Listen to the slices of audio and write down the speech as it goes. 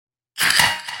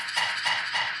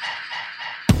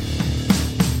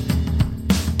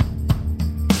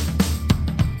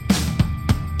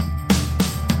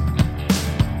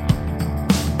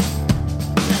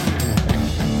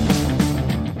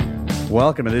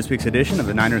Welcome to this week's edition of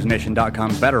the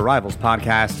NinersNation.com's Better Rivals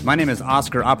podcast. My name is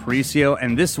Oscar Aparicio,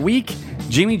 and this week,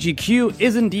 Jimmy GQ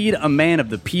is indeed a man of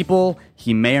the people.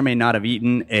 He may or may not have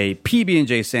eaten a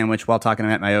PB&J sandwich while talking to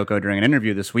Matt Mayoko during an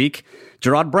interview this week.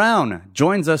 Jerod Brown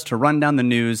joins us to run down the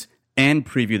news and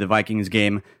preview the Vikings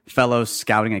game. Fellow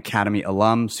Scouting Academy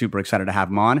alum. Super excited to have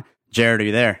him on. Jerod, are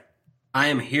you there? I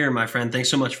am here, my friend. Thanks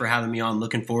so much for having me on.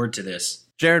 Looking forward to this.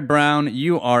 Jerod Brown,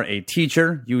 you are a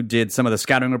teacher. You did some of the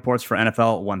scouting reports for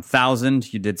NFL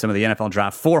 1000. You did some of the NFL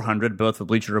Draft 400, both for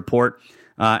Bleacher Report.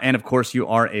 And, of course, you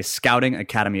are a Scouting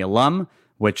Academy alum,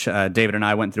 which David and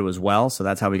I went through as well. So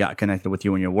that's how we got connected with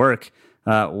you and your work.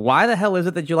 Why the hell is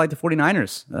it that you like the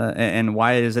 49ers? And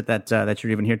why is it that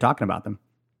you're even here talking about them?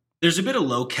 There's a bit of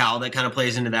locale that kind of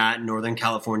plays into that. Northern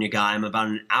California guy. I'm about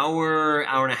an hour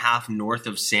and a half north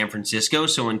of San Francisco.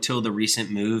 So until the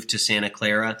recent move to Santa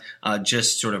Clara,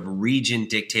 just sort of region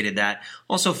dictated that.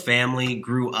 Also, family,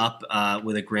 grew up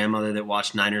with a grandmother that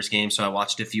watched Niners games. So I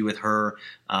watched a few with her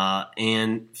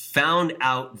and found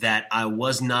out that I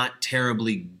was not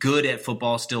terribly good at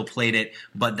football, still played it,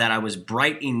 but that I was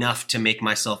bright enough to make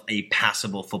myself a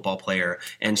passable football player.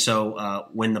 And so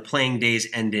when the playing days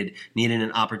ended, needed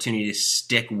an opportunity to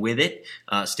stick with it,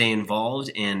 stay involved,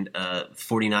 and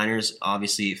 49ers,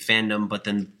 obviously fandom, but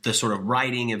then the sort of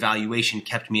writing evaluation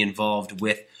kept me involved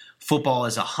with football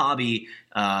as a hobby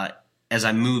as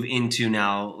I move into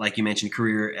now, like you mentioned,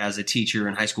 career as a teacher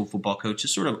and high school football coach,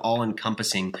 is sort of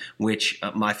all-encompassing, which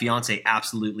my fiance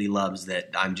absolutely loves that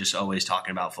I'm just always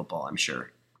talking about football, I'm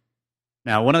sure.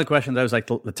 Now, one of the questions I always like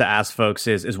to ask folks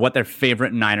is what their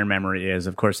favorite Niner memory is.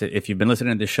 Of course, if you've been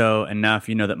listening to the show enough,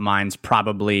 you know that mine's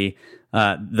probably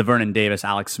the Vernon Davis,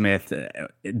 Alex Smith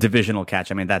divisional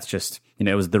catch. I mean, that's just,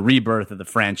 it was the rebirth of the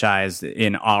franchise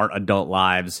in our adult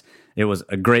lives. It was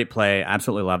a great play. I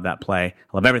absolutely love that play.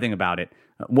 I love everything about it.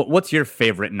 What's your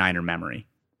favorite Niner memory?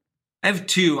 I have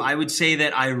two. I would say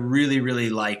that I really, really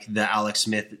like the Alex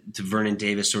Smith to Vernon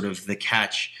Davis, sort of the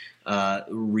catch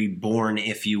reborn,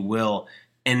 if you will.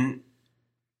 And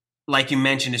like you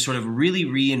mentioned, to sort of really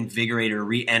reinvigorate or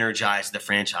re-energize the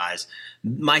franchise.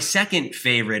 My second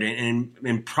favorite,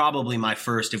 and probably my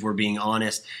first, if we're being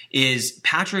honest, is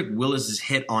Patrick Willis's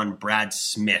hit on Brad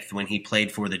Smith when he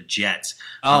played for the Jets.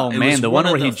 Oh, man, the one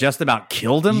where he just about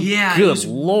killed him? Yeah. Good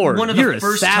Lord, one of you're the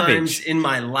first a savage. times in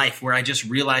my life where I just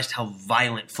realized how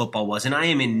violent football was. And I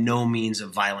am in no means a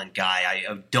violent guy.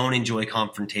 I don't enjoy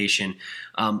confrontation.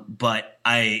 But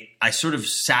I sort of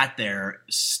sat there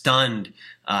stunned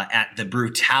at the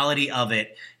brutality of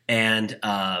it, and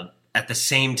at the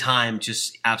same time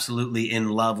just absolutely in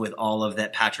love with all of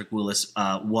that Patrick Willis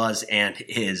was and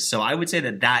is. So I would say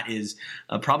that is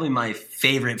probably my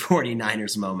favorite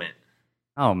 49ers moment.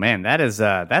 Oh, man,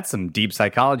 that's some deep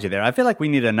psychology there. I feel like we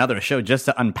need another show just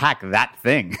to unpack that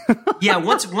thing. Yeah,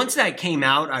 once that came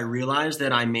out, I realized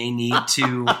that I may need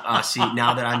to see,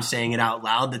 now that I'm saying it out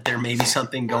loud, that there may be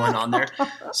something going on there.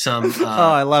 Some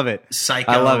I love it.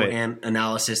 And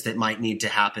analysis that might need to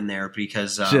happen there,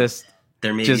 because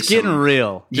there may be getting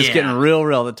real. Getting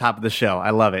real at the top of the show.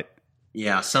 I love it.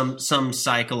 Yeah, some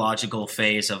psychological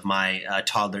phase of my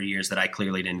toddler years that I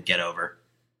clearly didn't get over.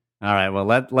 All right, well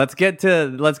let's get to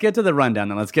the rundown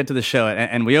and let's get to the show,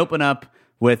 and we open up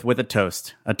with a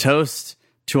toast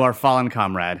to our fallen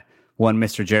comrade, one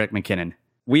Mr. Jerick McKinnon.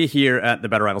 We here at the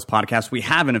Better Rivals podcast, we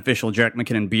have an official Jerick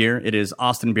McKinnon beer. It is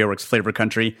Austin Beer Works Flavor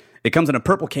Country. It comes in a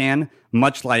purple can,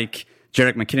 much like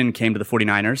Jerick McKinnon came to the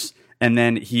 49ers, and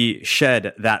then he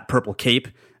shed that purple cape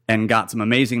and got some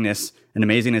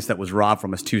amazingness that was robbed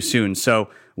from us too soon.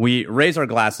 So we raise our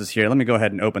glasses here. Let me go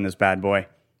ahead and open this bad boy.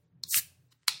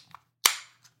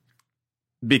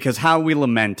 Because how we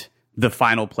lament the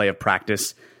final play of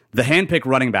practice. The handpicked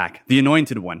running back, the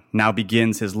anointed one, now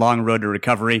begins his long road to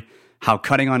recovery. How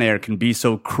cutting on air can be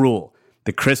so cruel.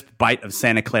 The crisp bite of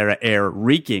Santa Clara air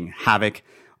wreaking havoc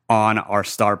on our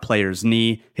star player's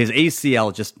knee. His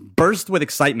ACL just burst with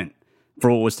excitement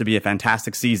for what was to be a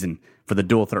fantastic season for the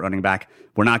dual threat running back.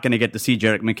 We're not going to get to see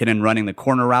Jerick McKinnon running the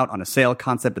corner route on a sail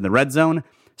concept in the red zone,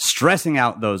 stressing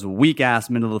out those weak-ass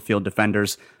middle-of-the-field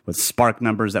defenders with spark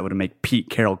numbers that would make Pete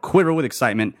Carroll quiver with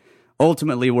excitement.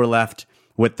 Ultimately, we're left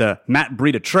with the Matt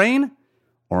Breida train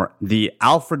or the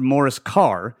Alfred Morris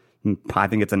car. I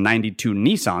think it's a 92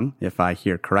 Nissan, if I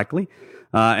hear correctly.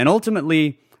 And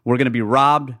ultimately, we're going to be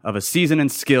robbed of a season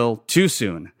and skill too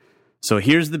soon. So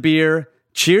here's the beer.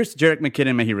 Cheers to Jerick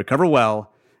McKinnon. May he recover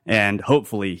well. And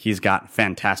hopefully, he's got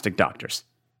fantastic doctors.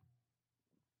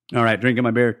 All right, drinking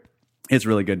my beer. It's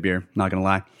really good beer, not going to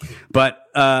lie. But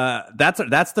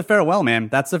that's the farewell, man.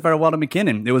 That's the farewell to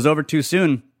McKinnon. It was over too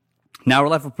soon. Now we're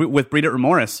left with Breida or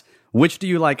Morris. Which do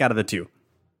you like out of the two?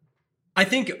 I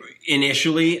think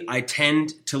initially I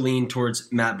tend to lean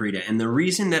towards Matt Breida. And the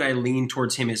reason that I lean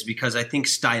towards him is because I think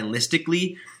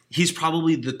stylistically, he's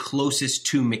probably the closest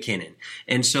to McKinnon.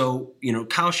 And so,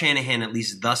 Kyle Shanahan, at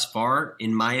least thus far,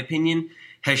 in my opinion,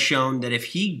 has shown that if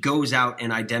he goes out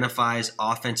and identifies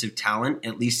offensive talent,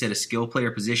 at least at a skill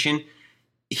player position,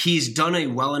 he's done a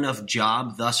well enough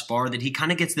job thus far that he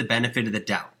kind of gets the benefit of the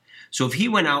doubt. So if he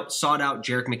went out, sought out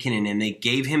Jerick McKinnon, and they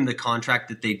gave him the contract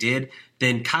that they did,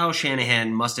 then Kyle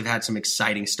Shanahan must have had some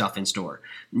exciting stuff in store.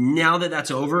 Now that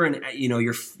that's over, and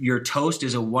your toast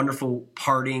is a wonderful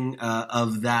parting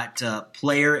of that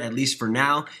player, at least for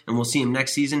now, and we'll see him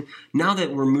next season. Now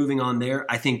that we're moving on there,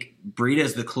 I think Breida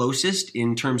is the closest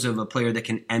in terms of a player that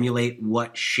can emulate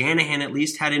what Shanahan at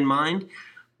least had in mind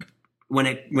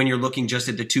when you're looking just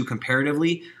at the two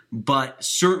comparatively, but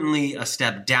certainly a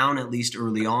step down, at least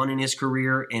early on in his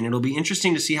career. And it'll be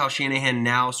interesting to see how Shanahan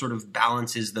now sort of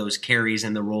balances those carries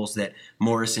and the roles that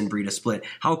Morris and Breida split.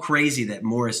 How crazy that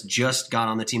Morris just got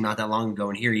on the team not that long ago,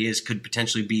 and here he is, could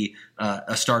potentially be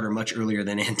a starter much earlier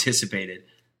than anticipated.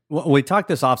 Well, we talked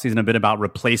this offseason a bit about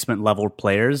replacement level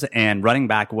players, and running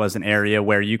back was an area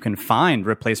where you can find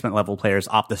replacement level players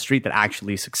off the street that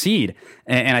actually succeed.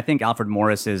 And I think Alfred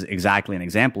Morris is exactly an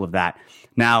example of that.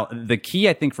 Now, the key,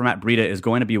 I think, for Matt Breida is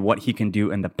going to be what he can do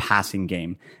in the passing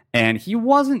game. And he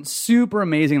wasn't super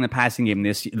amazing in the passing game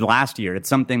last year. It's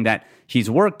something that he's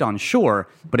worked on, sure,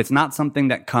 but it's not something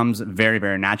that comes very,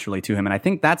 very naturally to him. And I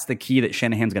think that's the key that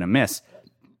Shanahan's going to miss.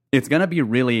 It's going to be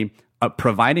really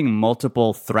providing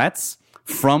multiple threats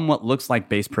from what looks like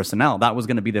base personnel. That was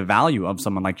going to be the value of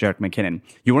someone like Jerick McKinnon.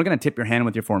 You weren't going to tip your hand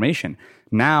with your formation.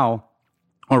 Now,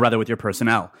 or rather with your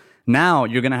personnel. Now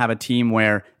you're going to have a team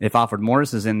where if Alfred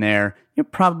Morris is in there, you're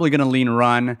probably going to lean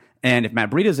run. And if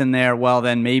Matt Breida's in there, well,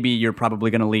 then maybe you're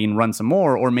probably going to lean run some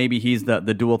more, or maybe he's the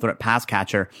dual threat pass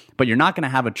catcher. But you're not going to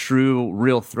have a true,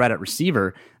 real threat at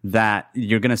receiver that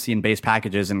you're going to see in base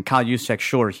packages. And Kyle Juszczyk,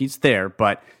 sure, he's there,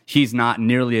 but he's not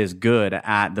nearly as good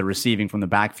at the receiving from the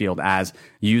backfield as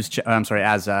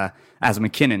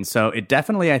McKinnon. So it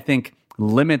definitely, I think,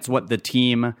 limits what the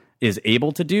team is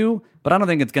able to do. But I don't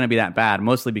think it's going to be that bad,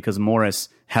 mostly because Morris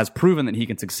has proven that he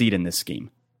can succeed in this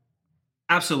scheme.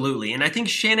 Absolutely. And I think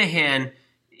Shanahan,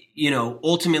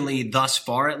 ultimately thus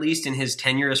far, at least in his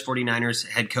tenure as 49ers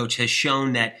head coach, has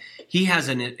shown that he has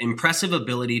an impressive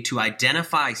ability to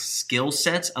identify skill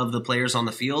sets of the players on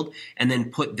the field and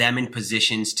then put them in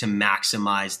positions to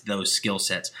maximize those skill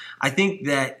sets. I think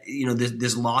that,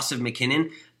 this loss of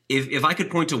McKinnon, if I could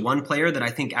point to one player that I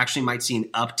think actually might see an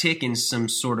uptick in some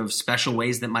sort of special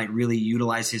ways that might really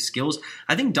utilize his skills,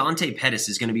 I think Dante Pettis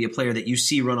is going to be a player that you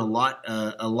see run a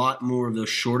lot more of those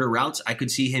shorter routes. I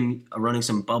could see him running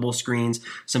some bubble screens,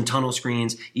 some tunnel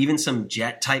screens, even some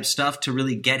jet type stuff to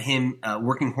really get him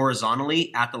working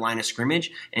horizontally at the line of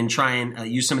scrimmage and try and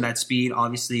use some of that speed.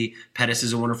 Obviously, Pettis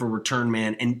is a wonderful return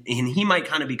man, and he might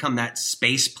kind of become that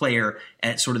space player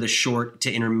at sort of the short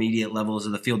to intermediate levels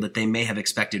of the field that they may have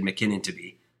expected McKinnon to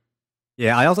be.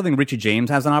 Yeah, I also think Richie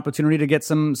James has an opportunity to get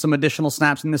some additional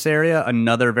snaps in this area.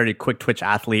 Another very quick twitch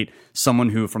athlete, someone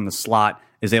who from the slot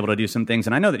is able to do some things.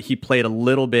 And I know that he played a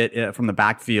little bit from the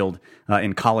backfield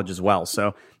in college as well.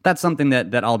 So that's something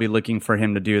that I'll be looking for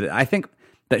him to do. I think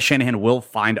that Shanahan will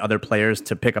find other players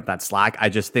to pick up that slack. I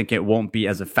just think it won't be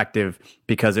as effective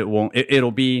because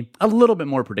it'll be a little bit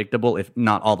more predictable, if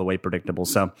not all the way predictable.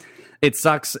 So it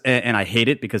sucks, and I hate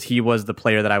it because he was the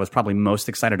player that I was probably most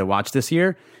excited to watch this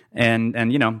year. And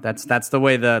that's the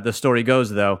way the story goes,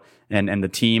 though, and the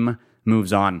team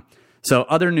moves on. So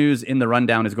other news in the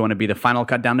rundown is going to be the final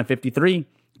cut down to 53.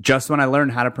 Just when I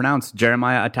learned how to pronounce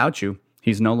Jeremiah Atauchu,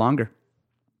 he's no longer.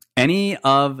 Any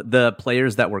of the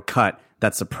players that were cut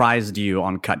that surprised you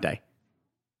on cut day?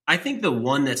 I think the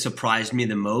one that surprised me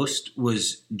the most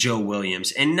was Joe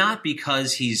Williams, and not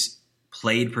because he's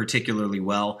played particularly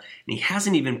well, and he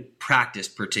hasn't even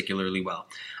practiced particularly well.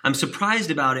 I'm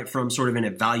surprised about it from sort of an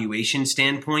evaluation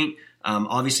standpoint.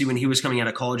 Obviously, when he was coming out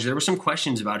of college, there were some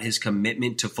questions about his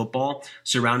commitment to football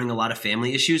surrounding a lot of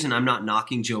family issues, and I'm not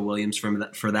knocking Joe Williams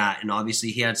for that. And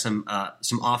obviously, he had some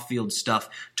off-field stuff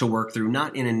to work through,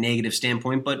 not in a negative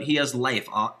standpoint, but he has life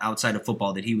outside of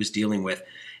football that he was dealing with.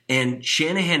 And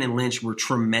Shanahan and Lynch were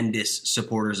tremendous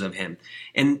supporters of him.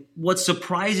 And what's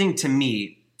surprising to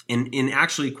me, and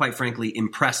actually, quite frankly,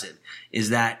 impressive,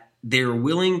 is that they're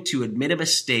willing to admit a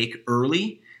mistake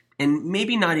early, and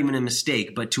maybe not even a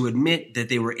mistake, but to admit that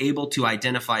they were able to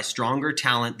identify stronger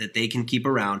talent that they can keep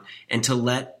around and to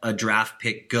let a draft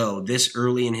pick go this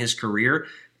early in his career,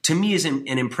 to me is an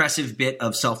impressive bit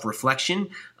of self-reflection,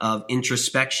 of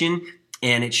introspection,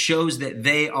 And it shows that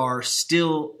they are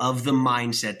still of the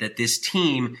mindset that this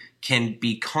team can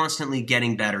be constantly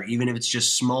getting better, even if it's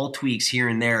just small tweaks here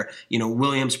and there.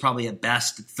 Williams probably at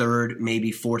best third,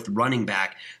 maybe fourth running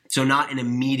back. So not an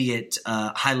immediate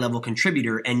high-level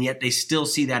contributor, and yet they still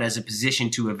see that as a position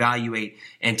to evaluate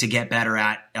and to get better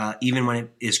at, even when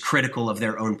it is critical of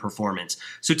their own performance.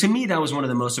 So to me, that was one of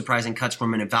the most surprising cuts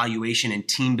from an evaluation and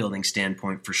team-building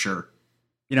standpoint for sure.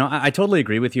 I totally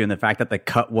agree with you in the fact that the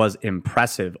cut was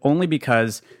impressive, only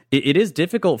because it is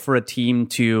difficult for a team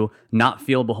to not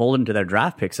feel beholden to their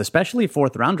draft picks, especially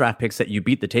fourth-round draft picks that you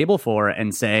beat the table for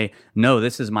and say, no,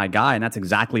 this is my guy, and that's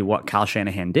exactly what Kyle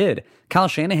Shanahan did. Kyle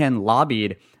Shanahan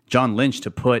lobbied John Lynch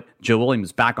to put Joe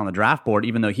Williams back on the draft board,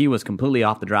 even though he was completely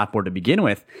off the draft board to begin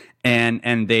with,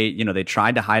 and they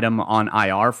tried to hide him on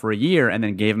IR for a year and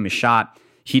then gave him a shot.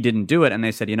 He didn't do it, and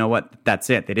they said, you know what, that's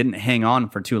it. They didn't hang on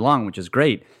for too long, which is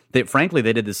great. Frankly,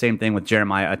 they did the same thing with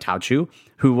Jeremiah Atauchu,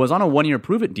 who was on a one-year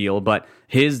prove-it deal, but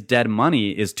his dead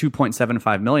money is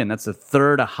 $2.75 million. That's the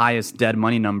third highest dead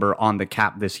money number on the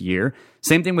cap this year.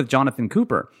 Same thing with Jonathan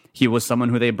Cooper. He was someone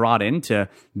who they brought in to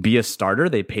be a starter.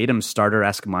 They paid him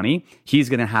starter-esque money. He's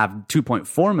going to have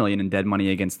 $2.4 million in dead money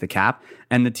against the cap,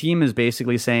 and the team is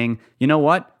basically saying, you know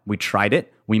what, we tried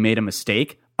it. We made a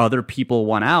mistake. Other people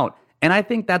won out. And I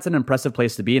think that's an impressive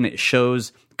place to be, and it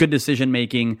shows good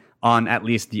decision-making on at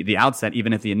least the outset,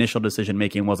 even if the initial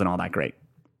decision-making wasn't all that great.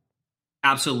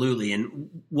 Absolutely. And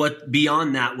what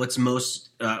beyond that, what's most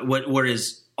what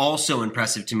is also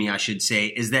impressive to me, I should say,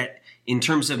 is that in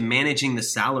terms of managing the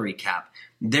salary cap,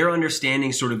 they're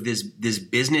understanding sort of this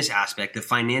business aspect, the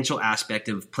financial aspect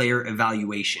of player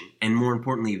evaluation, and more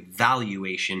importantly,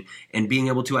 valuation, and being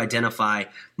able to identify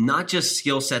not just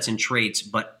skill sets and traits,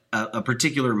 but a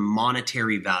particular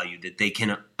monetary value that they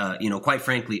can, quite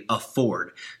frankly,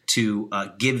 afford to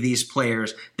give these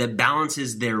players that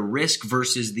balances their risk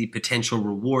versus the potential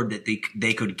reward that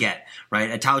they could get, right?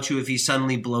 Atauchu, if he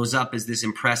suddenly blows up as this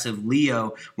impressive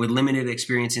Leo with limited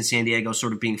experience in San Diego,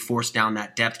 sort of being forced down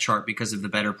that depth chart because of the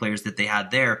better players that they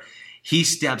had there, he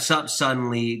steps up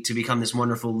suddenly to become this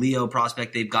wonderful Leo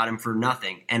prospect. They've got him for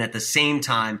nothing. And at the same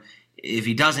time, if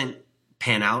he doesn't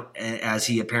pan out, as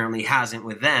he apparently hasn't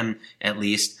with them, at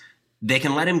least, they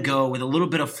can let him go with a little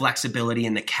bit of flexibility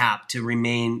in the cap to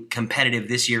remain competitive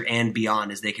this year and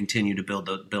beyond as they continue to build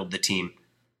the team.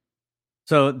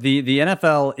 So the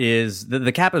NFL is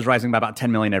the cap is rising by about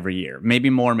 $10 million every year, maybe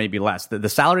more, maybe less. The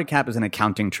salary cap is an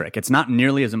accounting trick. It's not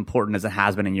nearly as important as it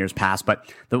has been in years past. But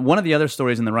one of the other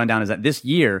stories in the rundown is that this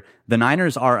year the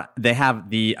Niners they have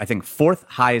the, I think, fourth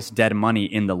highest dead money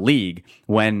in the league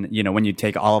when you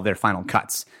take all of their final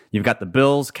cuts. You've got the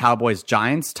Bills, Cowboys,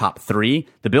 Giants, top three.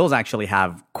 The Bills actually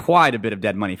have quite a bit of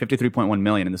dead money, $53.1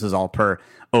 million, and this is all per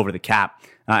over the cap.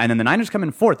 And then the Niners come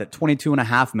in fourth at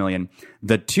 $22.5 million.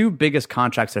 The two biggest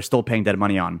contracts they're still paying dead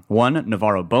money on: one,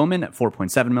 Navarro Bowman at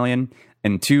 $4.7 million,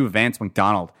 and two, Vance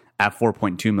McDonald at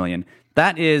 $4.2 million.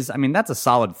 That's a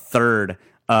solid third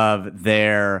of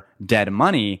their dead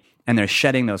money, and they're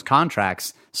shedding those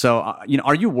contracts. So,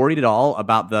 are you worried at all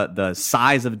about the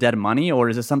size of dead money, or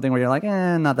is this something where you're like,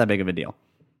 not that big of a deal?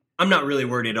 I'm not really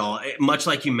worried at all. Much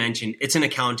like you mentioned, it's an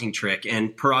accounting trick.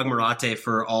 And Parag Marathe,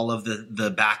 for all of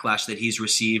the backlash that he's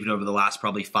received over the last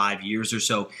probably 5 years or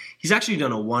so, he's actually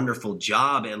done a wonderful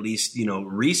job, at least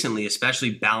recently, especially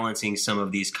balancing some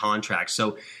of these contracts.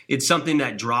 So it's something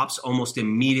that drops almost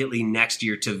immediately next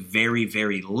year to very,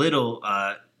 very little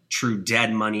true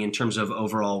dead money in terms of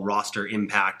overall roster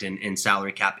impact and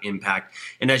salary cap impact.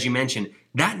 And as you mentioned,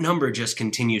 that number just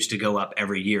continues to go up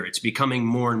every year. It's becoming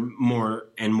more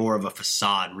and more of a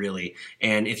facade, really.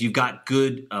 And if you've got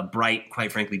good, bright,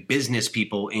 quite frankly, business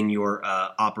people in your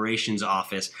operations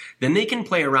office, then they can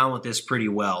play around with this pretty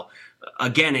well.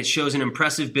 Again, it shows an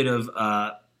impressive bit of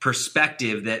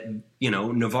perspective that,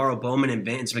 Navarro Bowman and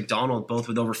Vance McDonald, both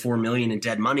with over $4 million in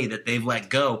dead money, that they've let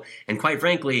go. And quite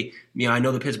frankly, I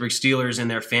know the Pittsburgh Steelers and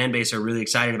their fan base are really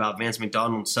excited about Vance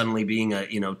McDonald suddenly being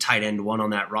a, tight end one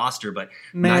on that roster. But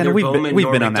neither Bowman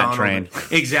nor McDonald, on that train.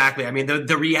 Exactly.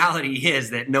 The reality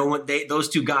is that those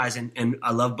two guys, and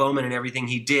I love Bowman and everything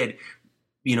he did.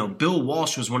 Bill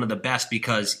Walsh was one of the best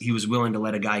because he was willing to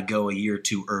let a guy go a year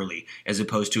too early as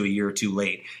opposed to a year too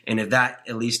late. And if that,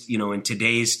 at least, in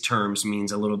today's terms,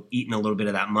 means eating a little bit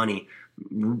of that money,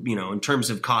 in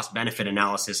terms of cost benefit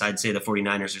analysis, I'd say the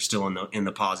 49ers are still in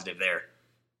the positive there.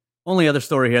 Only other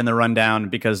story here in the rundown,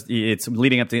 because it's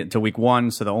leading up to week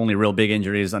one, so the only real big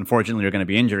injuries, unfortunately, are going to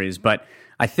be injuries. But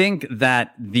I think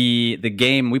that the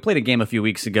game, we played a game a few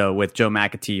weeks ago with Joe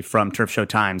McAtee from Turf Show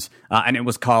Times, and it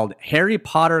was called Harry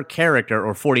Potter Character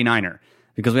or 49er.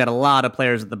 because we had a lot of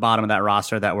players at the bottom of that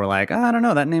roster that were like, I don't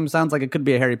know, that name sounds like it could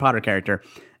be a Harry Potter character.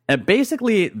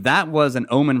 Basically, that was an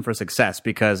omen for success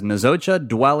because Nzocha,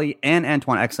 Dwelly, and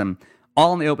Antoine Exum,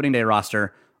 all on the opening day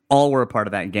roster, all were a part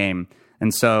of that game.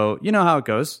 And so, you know how it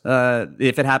goes.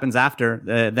 If it happens after,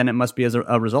 then it must be as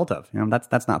a result of.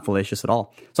 That's not fallacious at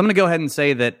all. So I'm going to go ahead and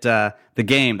say that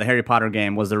the Harry Potter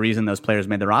game, was the reason those players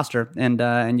made the roster,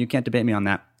 and you can't debate me on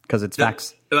that because it's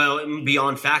facts. Well,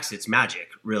 beyond facts, it's magic,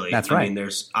 really. That's right. I mean,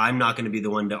 I'm not going to be the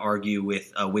one to argue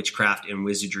with witchcraft and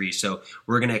wizardry, so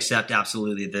we're going to accept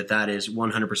absolutely that is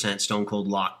 100% stone cold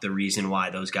lock the reason why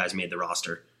those guys made the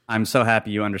roster. I'm so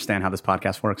happy you understand how this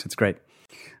podcast works. It's great.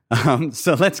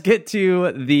 So let's get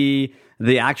to the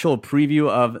actual preview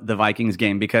of the Vikings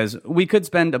game, because we could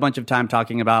spend a bunch of time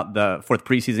talking about the fourth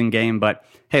preseason game, but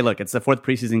hey, look, it's the fourth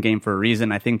preseason game for a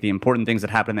reason. I think the important things that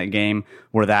happened in that game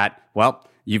were that, well,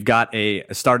 you've got a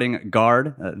starting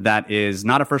guard that is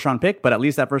not a first-round pick, but at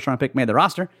least that first-round pick made the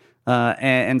roster.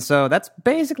 And so that's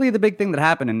basically the big thing that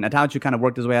happened, and Atauchu kind of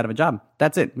worked his way out of a job.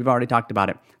 That's it. We've already talked about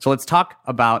it. So let's talk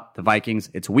about the Vikings.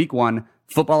 It's week 1.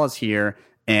 Football is here,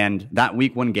 and that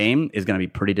week 1 game is going to be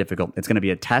pretty difficult. It's going to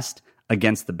be a test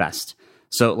against the best.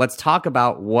 So let's talk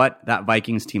about what that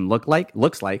Vikings team looks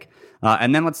like,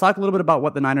 and then let's talk a little bit about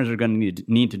what the Niners are going to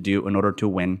need to do in order to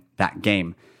win that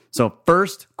game. So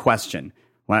first question.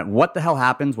 What the hell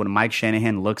happens when Mike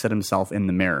Shanahan looks at himself in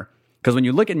the mirror? Because when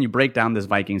you look and you break down this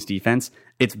Vikings defense,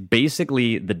 it's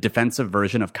basically the defensive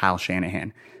version of Kyle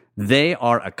Shanahan. They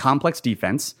are a complex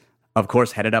defense, of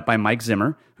course, headed up by Mike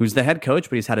Zimmer, who's the head coach,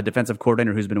 but he's had a defensive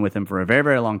coordinator who's been with him for a very,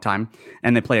 very long time.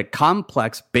 And they play a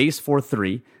complex base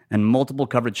 4-3 and multiple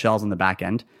coverage shells on the back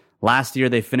end. Last year,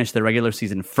 they finished the regular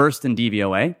season first in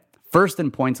DVOA, first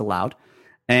in points allowed,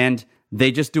 and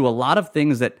they just do a lot of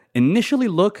things that initially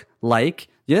look like,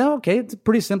 yeah, okay, it's a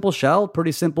pretty simple shell,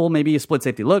 pretty simple, maybe a split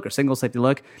safety look or single safety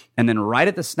look. And then right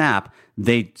at the snap,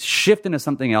 they shift into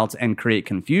something else and create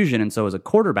confusion. And so as a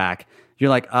quarterback, you're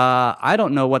like, I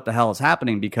don't know what the hell is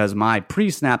happening because my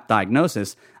pre-snap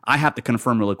diagnosis, I have to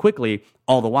confirm really quickly.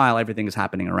 All the while, everything is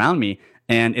happening around me.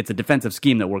 And it's a defensive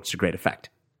scheme that works to great effect.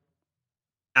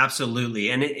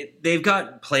 Absolutely. And they've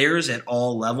got players at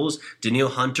all levels. Danielle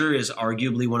Hunter is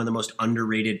arguably one of the most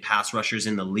underrated pass rushers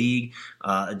in the league.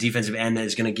 A defensive end that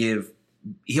is going to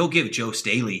he'll give Joe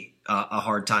Staley a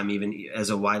hard time, even as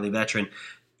a wily veteran.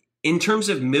 In terms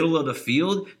of middle of the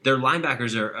field, their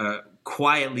linebackers are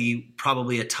quietly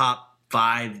probably a top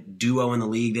 5 duo in the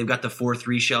league. They've got the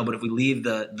 4-3 shell, but if we leave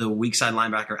the weak side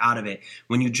linebacker out of it,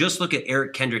 when you just look at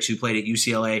Eric Kendricks, who played at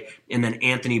UCLA, and then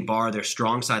Anthony Barr, their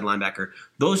strong side linebacker,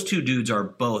 those two dudes are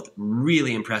both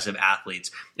really impressive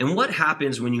athletes. And what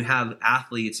happens when you have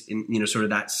athletes in sort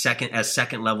of that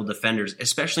second level defenders,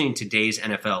 especially in today's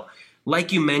NFL?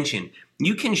 Like you mentioned,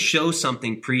 you can show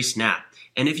something pre-snap.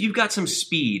 And if you've got some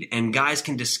speed and guys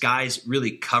can disguise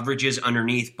really coverages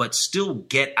underneath, but still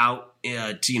get out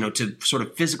to sort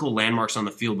of physical landmarks on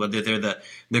the field, whether they're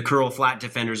the curl flat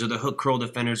defenders or the hook curl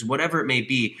defenders, whatever it may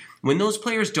be, when those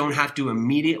players don't have to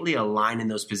immediately align in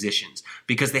those positions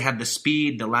because they have the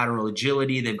speed, the lateral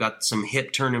agility, they've got some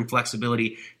hip turn and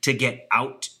flexibility to get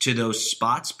out to those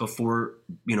spots before,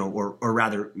 or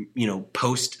rather,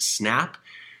 post snap.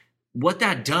 What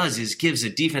that does is gives a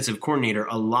defensive coordinator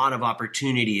a lot of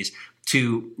opportunities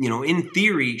to, in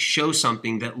theory, show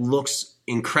something that looks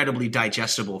incredibly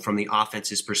digestible from the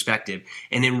offense's perspective,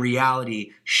 and in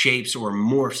reality shapes or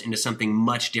morphs into something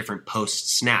much different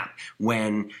post-snap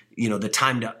when, the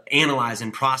time to analyze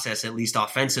and process, at least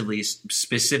offensively,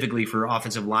 specifically for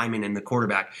offensive linemen and the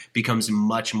quarterback, becomes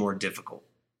much more difficult.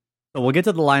 We'll get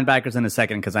to the linebackers in a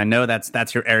second because I know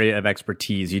that's your area of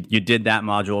expertise. You did that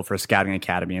module for Scouting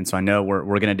Academy, and so I know we're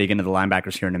going to dig into the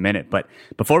linebackers here in a minute. But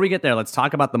before we get there, let's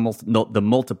talk about the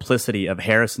multiplicity of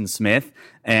Harrison Smith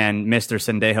and Mr.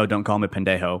 Sendejo. Don't call him a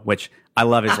pendejo, which I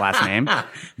love his last name.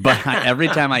 But every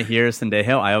time I hear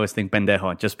Sendejo, I always think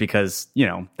pendejo, just because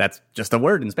that's just a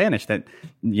word in Spanish that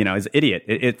is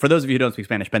idiot. For those of you who don't speak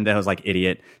Spanish, pendejo is like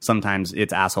idiot. Sometimes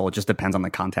it's asshole. It just depends on the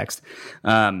context.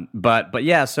 But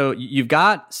yeah, so you've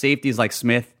got safeties like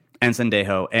Smith and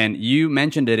Sendejo, and you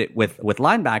mentioned it with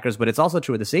linebackers, but it's also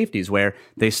true with the safeties where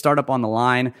they start up on the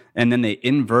line and then they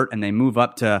invert and they move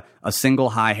up to a single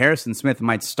high. Harrison Smith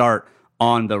might start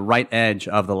on the right edge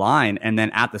of the line, and then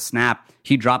at the snap,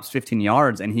 he drops 15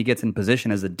 yards and he gets in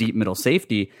position as a deep middle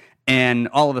safety. And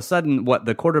all of a sudden, what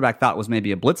the quarterback thought was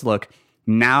maybe a blitz look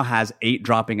now has 8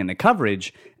 dropping into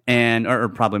coverage, or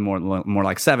probably more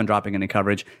like 7 dropping into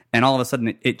coverage. And all of a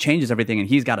sudden, it changes everything, and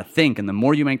he's got to think. And the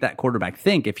more you make that quarterback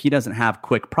think, if he doesn't have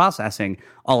quick processing,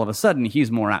 all of a sudden, he's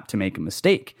more apt to make a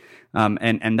mistake.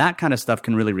 And that kind of stuff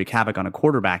can really wreak havoc on a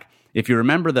quarterback. If you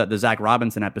remember the Zach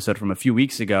Robinson episode from a few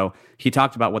weeks ago, he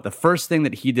talked about what the first thing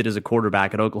that he did as a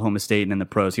quarterback at Oklahoma State and in the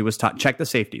pros, he was taught, check the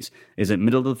safeties. Is it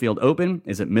middle of the field open?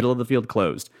 Is it middle of the field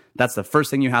closed? That's the first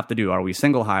thing you have to do. Are we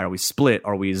single high? Are we split?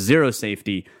 Are we zero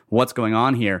safety? What's going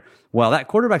on here? Well, that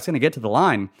quarterback's going to get to the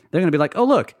line. They're going to be like, oh,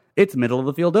 look, it's middle of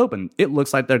the field open. It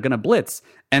looks like they're going to blitz.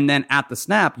 And then at the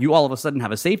snap, you all of a sudden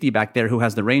have a safety back there who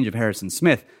has the range of Harrison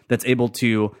Smith that's able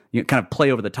to kind of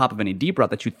play over the top of any deep route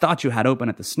that you thought you had open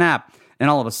at the snap. And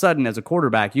all of a sudden, as a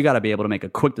quarterback, you got to be able to make a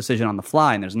quick decision on the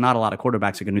fly. And there's not a lot of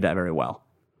quarterbacks who can do that very well.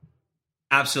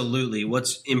 Absolutely.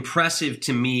 What's impressive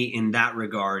to me in that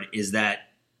regard is that,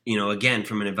 again,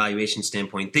 from an evaluation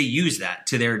standpoint, they use that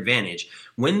to their advantage.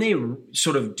 When they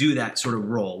sort of do that sort of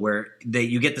role where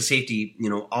you get the safety,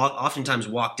 oftentimes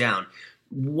walk down,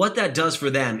 what that does for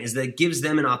them is that it gives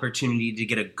them an opportunity to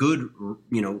get a good,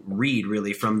 read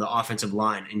really from the offensive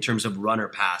line in terms of run or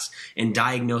pass and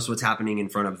diagnose what's happening in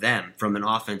front of them from an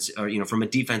offense or, from a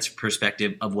defense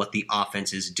perspective of what the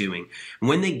offense is doing.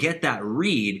 When they get that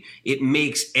read, it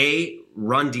makes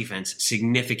run defense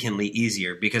significantly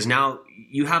easier because now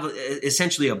you have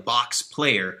essentially a box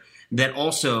player that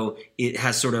also it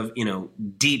has sort of,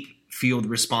 deep field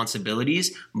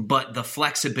responsibilities, but the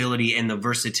flexibility and the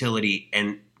versatility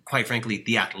and, quite frankly,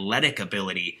 the athletic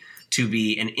ability to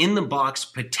be an in-the-box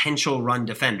potential run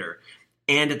defender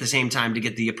and at the same time to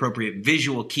get the appropriate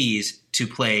visual keys to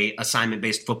play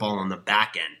assignment-based football on the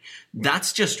back end.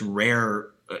 That's just rare,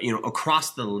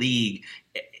 across the league,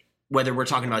 whether we're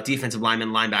talking about defensive linemen,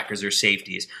 linebackers, or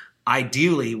safeties.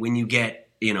 Ideally, when you get,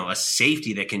 a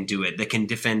safety that can do it, that can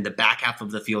defend the back half of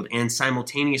the field and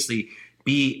simultaneously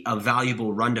be a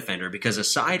valuable run defender, because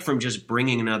aside from just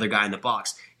bringing another guy in the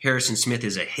box, Harrison Smith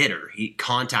is a hitter.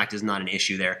 Contact is not an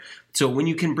issue there. So when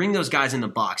you can bring those guys in the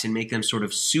box and make them sort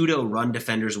of pseudo run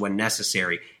defenders when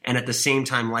necessary, and at the same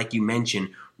time, like you mentioned,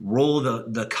 roll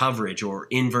the coverage or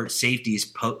invert safeties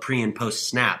pre and post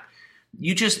snap,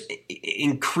 you just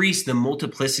increase the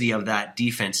multiplicity of that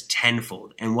defense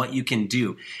tenfold and what you can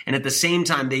do. And at the same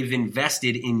time, they've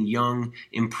invested in young,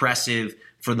 impressive,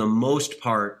 for the most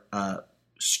part,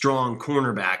 strong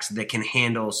cornerbacks that can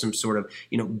handle some sort of,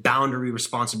 boundary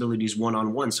responsibilities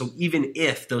one-on-one. So even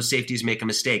if those safeties make a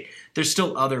mistake, there's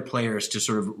still other players to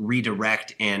sort of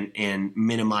redirect and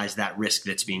minimize that risk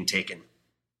that's being taken.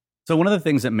 So one of the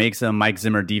things that makes a Mike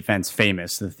Zimmer defense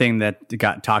famous, the thing that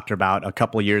got talked about a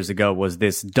couple of years ago was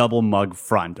this double mug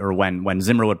front, or when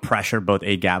Zimmer would pressure both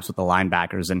A-gaps with the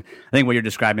linebackers. And I think what you're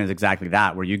describing is exactly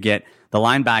that, where you get the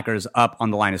linebackers up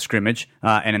on the line of scrimmage.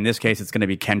 And in this case, it's going to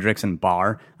be Kendricks and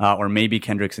Barr, or maybe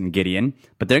Kendricks and Gideon.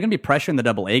 But they're going to be pressuring the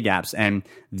double A-gaps, and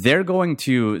they're going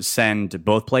to send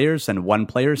both players, send one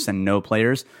player, send no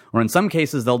players. Or in some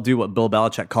cases, they'll do what Bill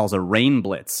Belichick calls a rain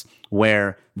blitz,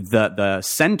 where the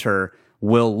center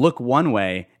will look one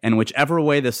way, and whichever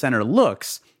way the center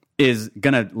looks is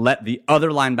going to let the other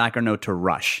linebacker know to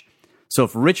rush. So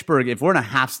if we're in a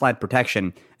half slide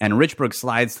protection and Richburg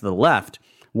slides to the left,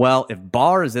 well, if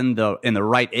Barr is in the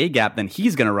right A gap, then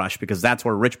he's going to rush because that's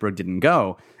where Richburg didn't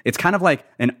go. It's kind of like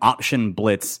an option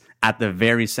blitz at the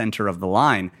very center of the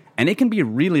line. And it can be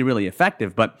really, really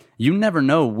effective, but you never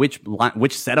know which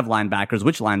set of linebackers,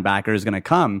 which linebacker is going to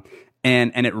come.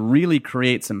 And it really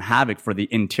creates some havoc for the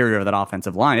interior of that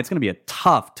offensive line. It's going to be a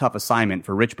tough assignment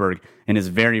for Richburg in his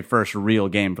very first real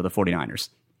game for the 49ers.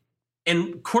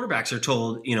 And quarterbacks are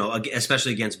told,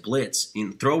 especially against blitz,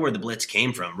 throw where the blitz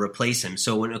came from, replace him.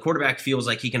 So when a quarterback feels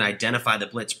like he can identify the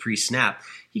blitz pre-snap,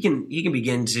 he can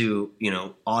begin to,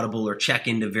 audible or check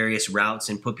into various routes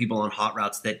and put people on hot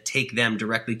routes that take them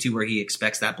directly to where he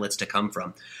expects that blitz to come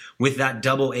from with that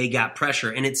double A-gap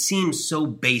pressure. And it seems so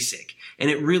basic. And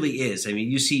it really is. I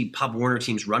mean, you see Pop Warner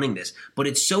teams running this, but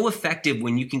it's so effective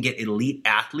when you can get elite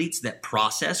athletes that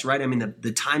process, right? I mean,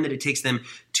 the time that it takes them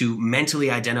to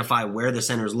mentally identify where the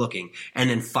center is looking and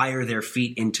then fire their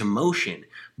feet into motion.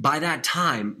 By that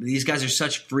time, these guys are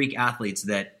such freak athletes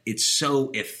that it's so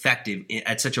effective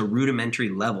at such a rudimentary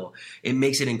level. It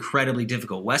makes it incredibly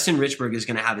difficult. Weston Richburg is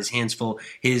going to have his hands full,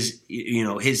 his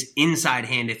inside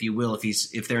hand, if you will,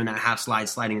 if they're in that half slide,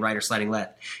 sliding right or sliding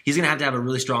left. He's going to have a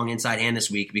really strong inside hand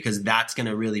this week because that's going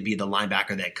to really be the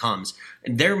linebacker that comes.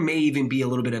 There may even be a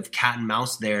little bit of cat and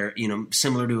mouse there,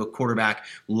 similar to a quarterback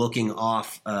looking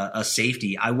off a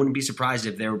safety. I wouldn't be surprised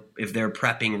if they're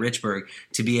prepping Richburg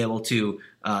to be able to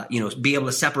be able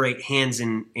to separate hands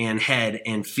and head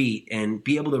and feet and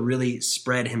be able to really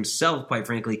spread himself, quite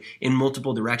frankly, in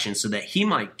multiple directions so that he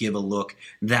might give a look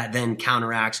that then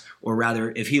counteracts, or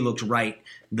rather, if he looked right,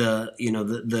 the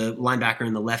linebacker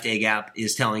in the left A gap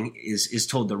is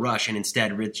told to rush, and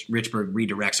instead Richburg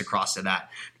redirects across to that.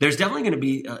 There's definitely going to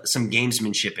be some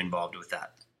gamesmanship involved with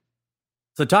that.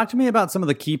 So talk to me about some of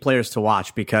the key players to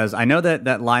watch, because I know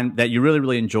that you really,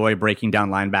 really enjoy breaking down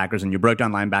linebackers, and you broke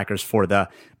down linebackers for the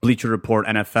Bleacher Report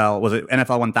NFL. Was it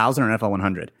NFL 1000 or NFL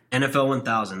 100? NFL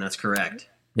 1000, that's correct.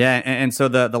 Yeah, and so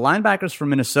the linebackers from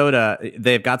Minnesota,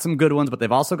 they've got some good ones, but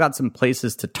they've also got some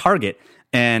places to target.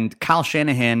 And Kyle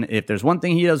Shanahan, if there's one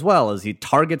thing he does well, is he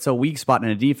targets a weak spot in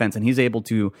a defense, and he's able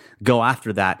to go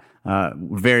after that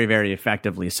very, very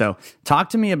effectively. So talk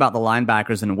to me about the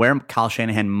linebackers and where Kyle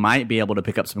Shanahan might be able to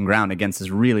pick up some ground against this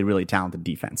really, really talented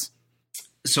defense.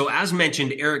 So as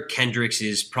mentioned, Eric Kendricks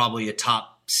is probably a top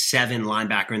 7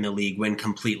 linebacker in the league when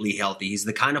completely healthy. He's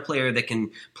the kind of player that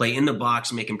can play in the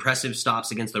box, make impressive stops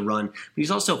against the run, but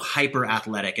he's also hyper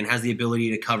athletic and has the ability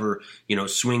to cover,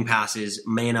 swing passes,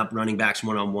 man up running backs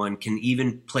one-on-one, can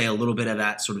even play a little bit of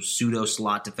that sort of pseudo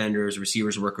slot defenders,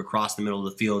 receivers work across the middle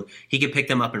of the field. He can pick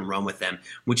them up and run with them,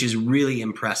 which is really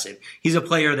impressive. He's a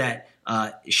player that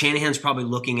Shanahan's probably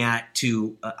looking at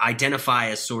to identify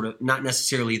as sort of not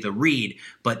necessarily the read,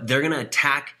 but they're going to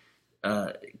attack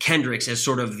Kendricks as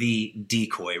sort of the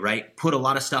decoy, right? Put a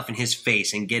lot of stuff in his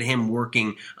face and get him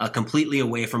working completely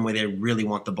away from where they really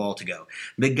want the ball to go.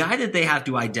 The guy that they have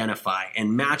to identify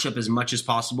and match up as much as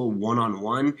possible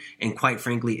one-on-one and quite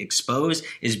frankly expose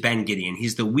is Ben Gideon.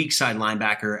 He's the weak side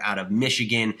linebacker out of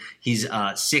Michigan. He's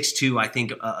 6'2", I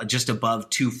think just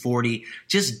above 240.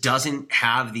 Just doesn't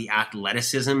have the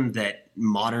athleticism that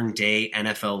modern day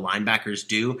NFL linebackers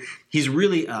do. He's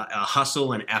really a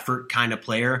hustle and effort kind of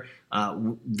player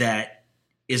that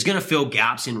is going to fill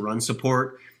gaps in run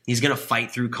support. He's going to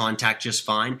fight through contact just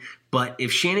fine. But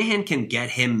if Shanahan can get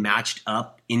him matched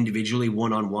up individually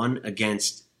one-on-one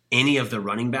against any of the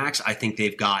running backs, I think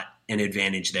they've got an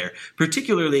advantage there,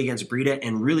 particularly against Breida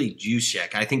and really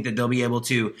Juszczyk. I think that they'll be able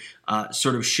to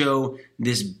sort of show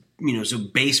this so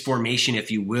base formation,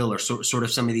 if you will, or sort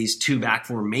of some of these two-back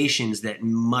formations that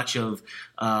much of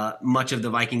the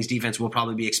Vikings defense will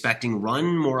probably be expecting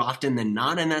run more often than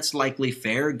not, and that's likely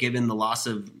fair given the loss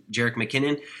of Jerick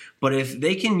McKinnon. But if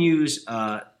they can use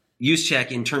Juszczyk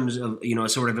in terms of,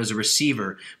 sort of as a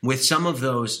receiver with some of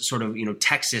those sort of,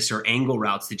 Texas or angle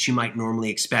routes that you might normally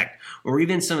expect, or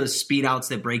even some of the speed outs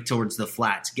that break towards the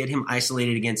flats, get him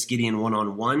isolated against Gideon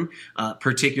one-on-one,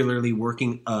 particularly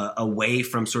working away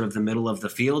from sort of the middle of the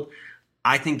field.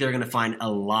 I think they're going to find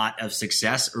a lot of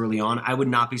success early on. I would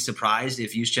not be surprised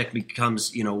if Juszczyk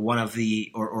becomes, one of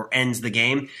the, or ends the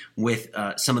game with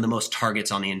some of the most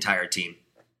targets on the entire team.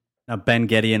 Now, Ben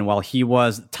Gideon, while he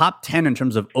was top 10 in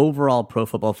terms of overall Pro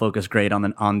Football Focus grade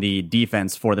on the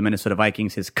defense for the Minnesota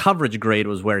Vikings, his coverage grade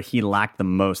was where he lacked the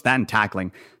most. That and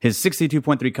tackling. His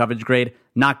 62.3 coverage grade,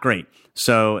 not great.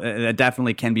 So that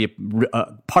definitely can be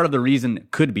a part of the reason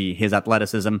could be his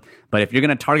athleticism. But if you're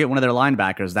going to target one of their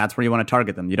linebackers, that's where you want to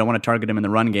target them. You don't want to target them in the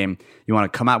run game. You want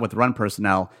to come out with run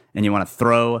personnel, and you want to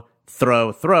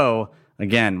throw.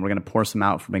 Again, we're going to pour some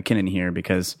out for McKinnon here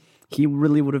because he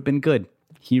really would have been good.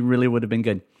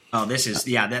 Oh, this is,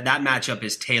 that matchup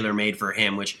is tailor-made for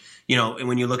him, which,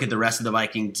 when you look at the rest of the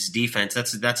Vikings defense,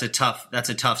 that's a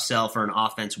tough sell for an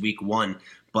offense week one.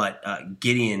 But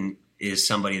Gideon is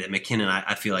somebody that McKinnon,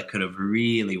 I feel like, could have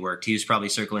really worked. He was probably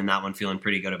circling that one, feeling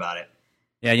pretty good about it.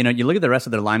 Yeah, you look at the rest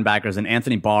of their linebackers, and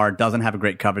Anthony Barr doesn't have a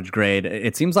great coverage grade.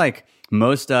 It seems like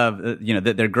most of,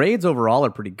 their grades overall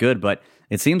are pretty good, but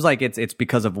it seems like it's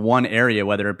because of one area,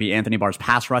 whether it be Anthony Barr's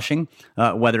pass rushing,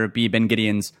 whether it be Ben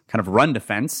Gideon's kind of run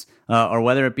defense, or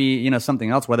whether it be,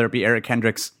 something else, whether it be Eric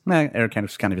Kendricks. Eric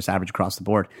Kendricks is kind of just average across the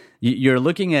board. You're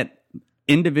looking at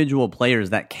individual players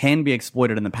that can be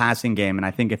exploited in the passing game. And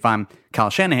I think if I'm Kyle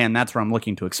Shanahan, that's where I'm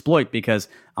looking to exploit, because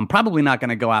I'm probably not going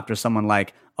to go after someone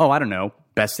like, I don't know,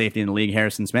 best safety in the league,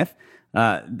 Harrison Smith.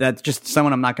 That's just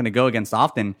someone I'm not going to go against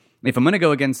often. If I'm going to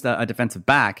go against a defensive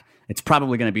back, it's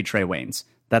probably going to be Trey Waynes.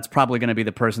 That's probably going to be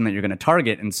the person that you're going to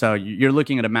target. And so you're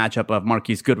looking at a matchup of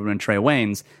Marquise Goodwin and Trey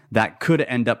Waynes that could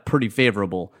end up pretty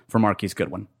favorable for Marquise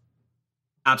Goodwin.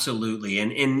 Absolutely.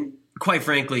 And quite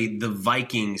frankly, the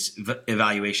Vikings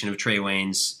evaluation of Trey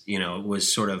Waynes,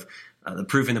 was sort of the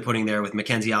proof in the pudding there with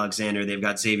Mackenzie Alexander. They've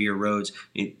got Xavier Rhodes.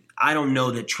 I don't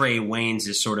know that Trey Waynes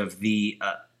is sort of the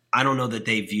I don't know that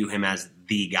they view him as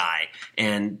the guy.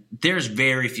 And there's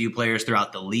very few players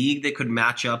throughout the league that could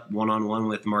match up one-on-one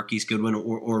with Marquise Goodwin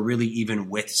or really even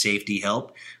with safety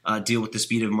help deal with the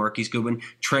speed of Marquise Goodwin.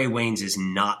 Trey Waynes is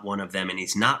not one of them, and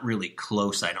he's not really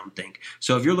close, I don't think.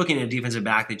 So if you're looking at a defensive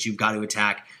back that you've got to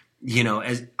attack,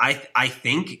 as I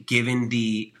think, given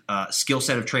the skill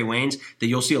set of Trey Waynes, that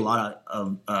you'll see a lot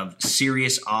of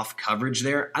serious off coverage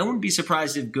there. I wouldn't be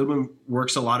surprised if Goodwin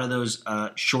works a lot of those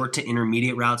short to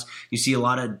intermediate routes. You see a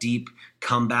lot of deep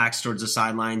comebacks towards the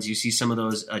sidelines. You see some of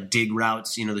those dig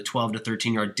routes, the 12 to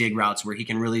 13 yard dig routes where he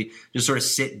can really just sort of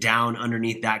sit down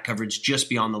underneath that coverage just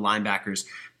beyond the linebackers.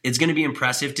 It's going to be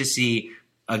impressive to see,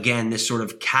 again, this sort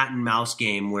of cat and mouse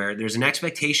game where there's an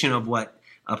expectation of what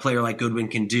a player like Goodwin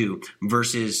can do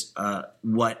versus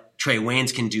what Trey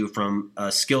Waynes can do from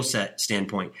a skill set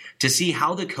standpoint, to see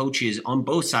how the coaches on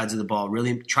both sides of the ball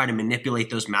really try to manipulate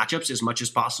those matchups as much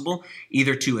as possible,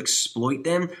 either to exploit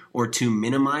them or to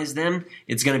minimize them.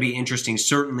 It's going to be interesting.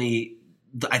 Certainly,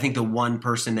 I think the one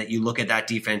person that you look at that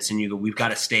defense and you go, we've got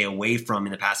to stay away from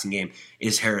in the passing game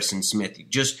is Harrison Smith.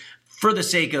 Just for the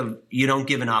sake of you don't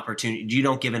give an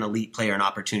elite player an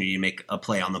opportunity to make a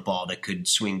play on the ball that could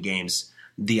swing games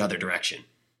the other direction.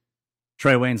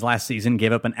 Trey Waynes last season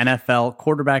gave up an NFL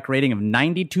quarterback rating of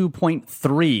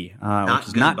 92.3, which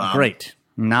is not great.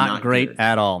 Not great good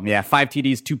at all. Yeah, 5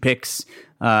 TDs, 2 picks.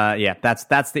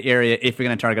 That's the area, if you're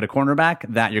going to target a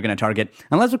cornerback, that you're going to target.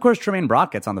 Unless, of course, Tremaine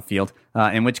Brock gets on the field,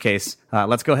 in which case,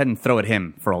 let's go ahead and throw at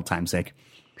him for old time's sake.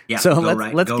 Yeah, so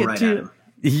let's get to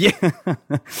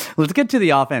let's get to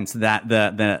the offense that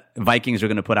the Vikings are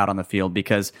going to put out on the field,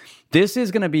 because this is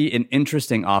going to be an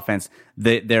interesting offense.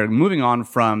 They're moving on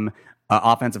from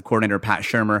offensive coordinator Pat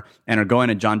Shurmur and are going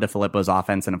to John DeFilippo's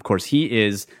offense. And of course, he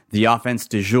is the offense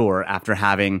du jour after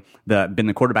having been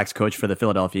the quarterback's coach for the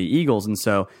Philadelphia Eagles. And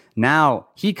so now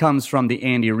he comes from the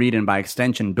Andy Reid and by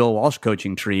extension Bill Walsh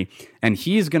coaching tree, and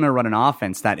he's going to run an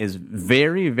offense that is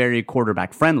very, very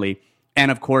quarterback friendly.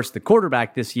 And of course, the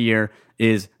quarterback this year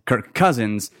is Kirk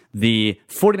Cousins, the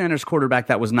 49ers quarterback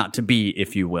that was not to be,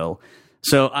 if you will.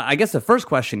 So I guess the first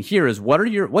question here is,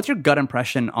 what's your gut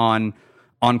impression on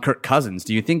Kirk Cousins?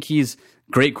 Do you think he's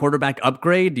great quarterback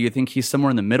upgrade? Do you think he's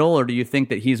somewhere in the middle, or do you think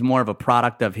that he's more of a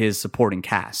product of his supporting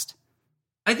cast?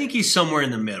 I think he's somewhere in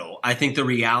the middle. I think the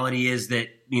reality is that,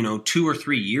 2 or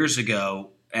 3 years ago,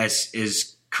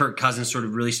 as Kirk Cousins sort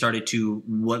of really started to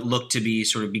what looked to be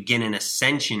sort of begin an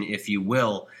ascension, if you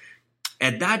will,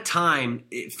 at that time,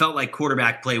 it felt like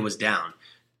quarterback play was down.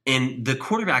 And the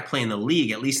quarterback play in the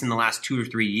league, at least in the last 2 or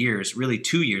 3 years, really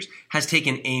 2 years, has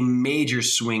taken a major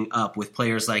swing up with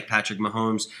players like Patrick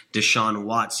Mahomes, Deshaun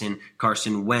Watson,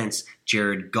 Carson Wentz,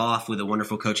 Jared Goff with a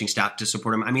wonderful coaching staff to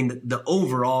support him. I mean, the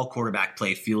overall quarterback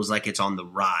play feels like it's on the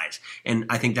rise. And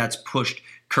I think that's pushed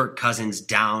Kirk Cousins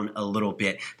down a little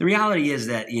bit. The reality is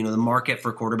that, the market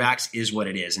for quarterbacks is what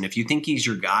it is. And if you think he's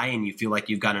your guy and you feel like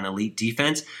you've got an elite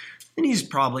defense, then he's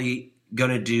probably going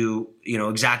to do,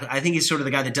 exactly. I think he's sort of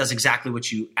the guy that does exactly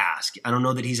what you ask. I don't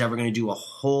know that he's ever going to do a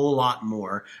whole lot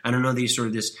more. I don't know that he's sort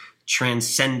of this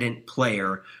transcendent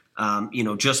player.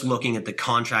 Just looking at the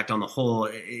contract on the whole,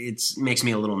 it makes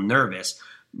me a little nervous.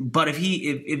 But if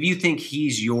you think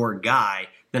he's your guy,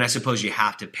 then I suppose you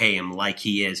have to pay him like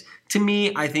he is. To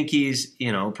me, I think he's,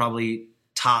 probably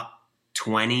top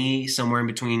 20, somewhere in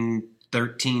between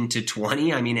 13 to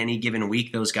 20. I mean, any given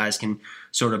week, those guys can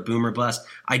sort of boom or bust.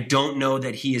 I don't know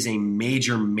that he is a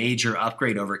major, major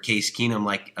upgrade over Case Keenum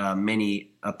like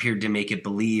many appeared to make it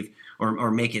believe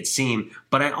or make it seem.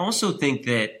 But I also think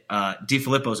that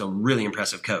DeFilippo is a really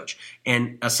impressive coach.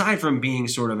 And aside from being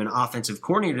sort of an offensive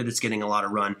coordinator that's getting a lot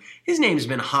of run, his name's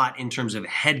been hot in terms of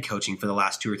head coaching for the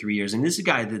last 2 or 3 years. And this is a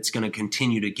guy that's going to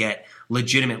continue to get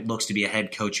legitimate looks to be a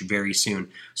head coach very soon.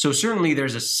 So certainly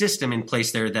there's a system in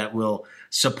place there that will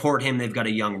support him. They've got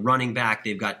a young running back.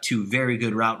 They've got 2 very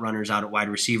good route runners out at wide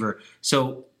receiver.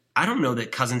 So I don't know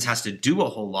that Cousins has to do a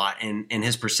whole lot, and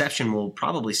his perception will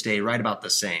probably stay right about the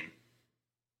same.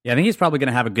 Yeah, I think he's probably going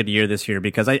to have a good year this year,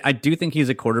 because I do think he's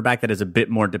a quarterback that is a bit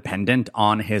more dependent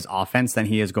on his offense than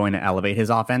he is going to elevate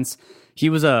his offense. He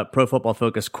was a Pro Football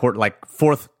Focus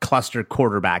fourth cluster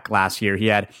quarterback last year. He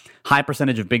had high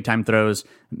percentage of big time throws,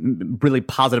 really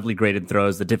positively graded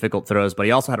throws, the difficult throws, but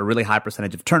he also had a really high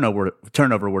percentage of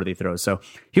turnover worthy throws. So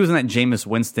he was in that Jameis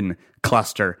Winston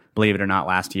cluster, believe it or not,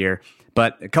 last year.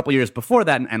 But a couple years before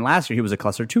that, and last year, he was a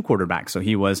cluster 2 quarterback. So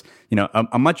he was,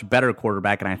 a much better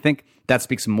quarterback. And I think that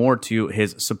speaks more to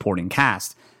his supporting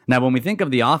cast. Now, when we think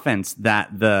of the offense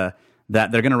that they're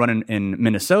going to run in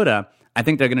Minnesota, I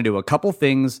think they're going to do a couple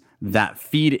things that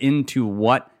feed into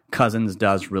what Cousins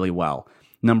does really well.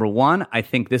 Number one, I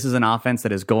think this is an offense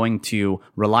that is going to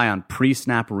rely on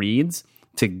pre-snap reads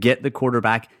to get the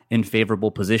quarterback in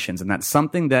favorable positions. And that's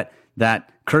something that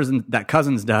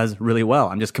Cousins does really well.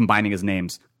 I'm just combining his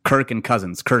names. Kirk and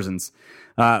Cousins.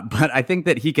 But I think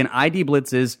that he can ID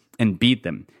blitzes and beat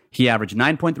them. He averaged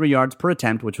 9.3 yards per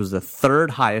attempt, which was the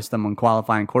third highest among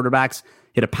qualifying quarterbacks.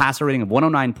 He had a passer rating of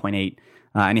 109.8,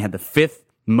 and he had the fifth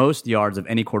most yards of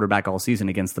any quarterback all season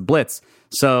against the blitz.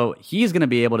 So he's going to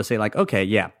be able to say, like, okay,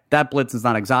 yeah, that blitz is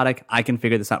not exotic. I can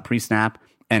figure this out pre-snap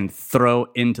and throw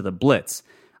into the blitz.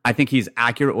 I think he's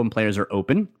accurate when players are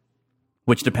open,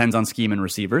 which depends on scheme and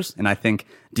receivers. And I think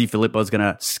DeFilippo is going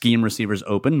to scheme receivers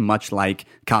open, much like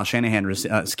Kyle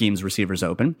Shanahan schemes receivers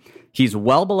open. He's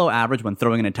well below average when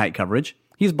throwing in a tight coverage.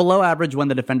 He's below average when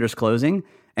the defender's closing,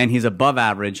 and he's above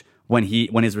average when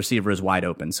his receiver is wide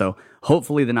open. So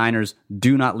hopefully the Niners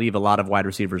do not leave a lot of wide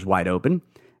receivers wide open.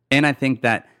 And I think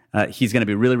that he's going to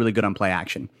be really, really good on play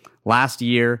action. Last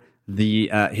year,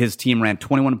 his team ran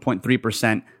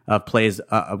 21.3% of plays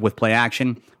with play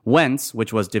action. Wentz,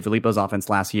 which was DeFilippo's offense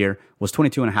last year, was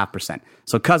 22.5%.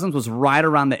 So Cousins was right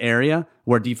around the area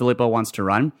where DeFilippo wants to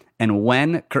run. And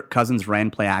when Kirk Cousins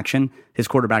ran play action, his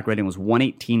quarterback rating was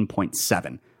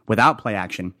 118.7. Without play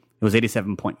action, it was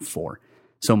 87.4.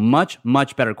 So much,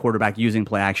 much better quarterback using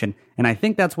play action. And I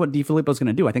think that's what DeFilippo is going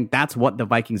to do. I think that's what the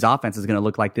Vikings offense is going to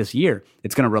look like this year.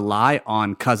 It's going to rely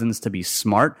on Cousins to be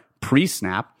smart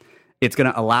pre-snap. It's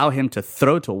going to allow him to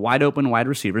throw to wide open wide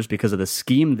receivers because of the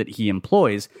scheme that he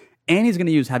employs. And he's going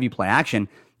to use heavy play action.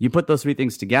 You put those three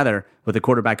things together with a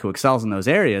quarterback who excels in those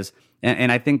areas.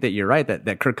 And I think that you're right,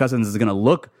 that Kirk Cousins is going to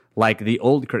look like the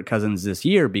old Kirk Cousins this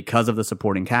year because of the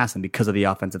supporting cast and because of the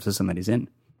offensive system that he's in.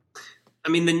 I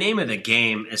mean, the name of the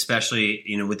game, especially,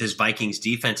 with this Vikings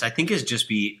defense, I think is just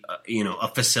be, a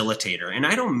facilitator. And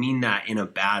I don't mean that in a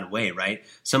bad way, right?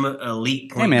 Some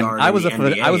elite point guard. I was a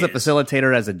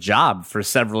facilitator as a job for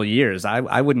several years.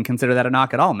 I wouldn't consider that a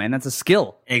knock at all, man. That's a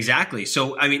skill. Exactly.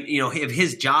 So, I mean, if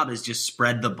his job is just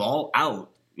spread the ball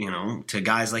out, to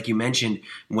guys like you mentioned,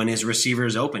 when his receiver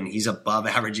is open, he's above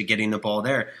average at getting the ball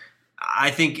there.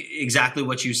 I think exactly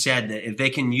what you said, that if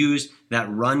they can use that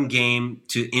run game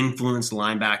to influence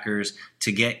linebackers,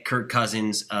 to get Kirk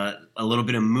Cousins a little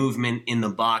bit of movement in the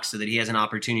box so that he has an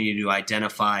opportunity to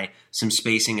identify some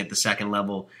spacing at the second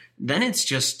level, then it's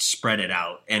just spread it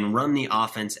out and run the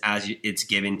offense as it's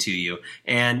given to you.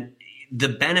 And the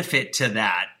benefit to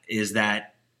that is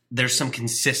that there's some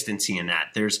consistency in that.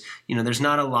 There's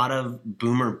not a lot of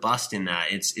boom or bust in that.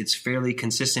 It's fairly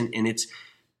consistent, and it's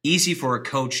easy for a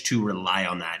coach to rely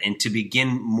on that and to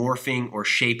begin morphing or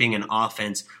shaping an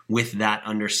offense with that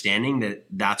understanding that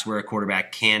that's where a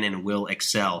quarterback can and will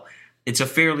excel. It's a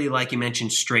fairly, like you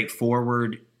mentioned,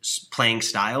 straightforward playing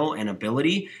style and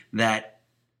ability that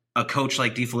a coach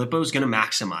like DeFilippo is going to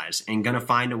maximize and going to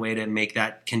find a way to make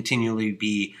that continually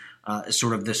be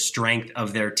sort of the strength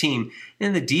of their team.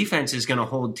 And the defense is going to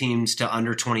hold teams to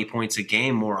under 20 points a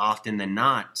game more often than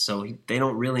not. So they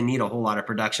don't really need a whole lot of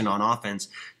production on offense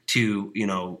to,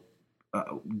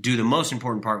 do the most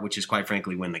important part, which is, quite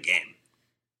frankly, win the game.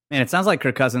 Man, it sounds like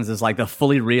Kirk Cousins is like the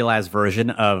fully realized version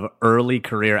of early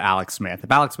career Alex Smith.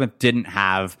 If Alex Smith didn't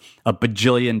have a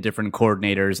bajillion different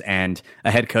coordinators and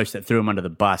a head coach that threw him under the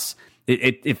bus,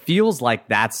 it feels like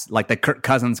that's like the Kirk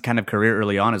Cousins kind of career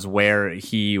early on is where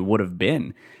he would have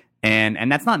been.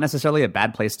 And that's not necessarily a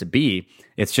bad place to be.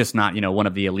 It's just not, one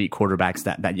of the elite quarterbacks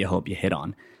that you hope you hit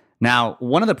on. Now,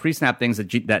 one of the pre-snap things that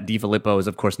DeFilippo is,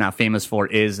 of course, now famous for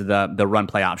is the run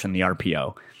play option, the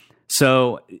RPO.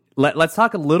 So let's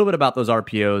talk a little bit about those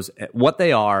RPOs, what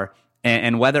they are,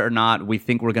 and whether or not we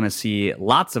think we're going to see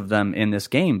lots of them in this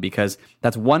game, because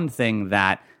that's one thing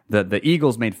that the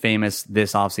Eagles made famous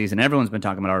this offseason. Everyone's been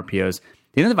talking about RPOs.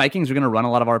 Do you think the Vikings are going to run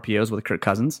a lot of RPOs with Kirk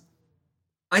Cousins?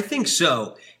 I think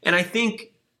so. And I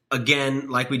think, again,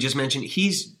 like we just mentioned,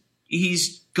 he's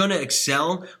going to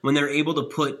excel when they're able to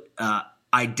put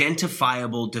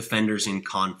identifiable defenders in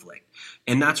conflict.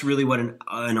 And that's really what an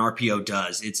RPO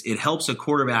does. It helps a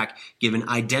quarterback give an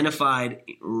identified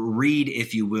read,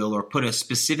 if you will, or put a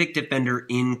specific defender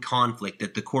in conflict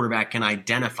that the quarterback can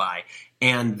identify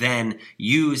and then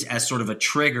use as sort of a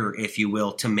trigger, if you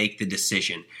will, to make the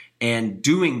decision. And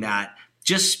doing that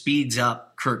just speeds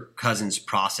up Kirk Cousins'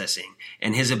 processing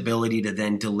and his ability to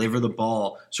then deliver the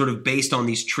ball sort of based on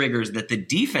these triggers that the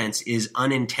defense is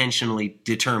unintentionally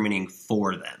determining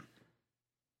for them.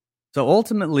 So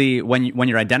ultimately, when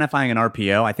you're identifying an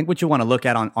RPO, I think what you want to look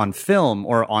at on film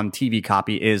or on TV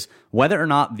copy is whether or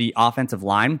not the offensive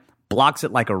line blocks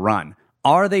it like a run,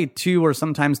 are they 2 or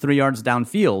sometimes 3 yards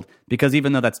downfield? Because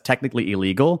even though that's technically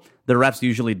illegal, the refs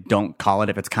usually don't call it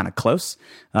if it's kind of close.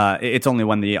 It's only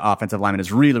when the offensive lineman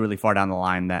is really, really far down the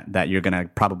line that you're going to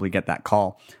probably get that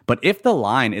call. But if the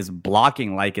line is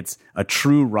blocking like it's a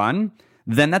true run,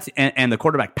 then and the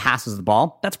quarterback passes the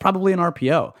ball, that's probably an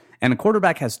RPO. And a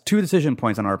quarterback has 2 decision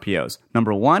points on RPOs.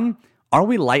 Number 1, are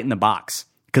we light in the box?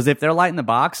 Because if they're light in the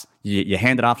box, you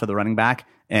hand it off to the running back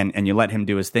and you let him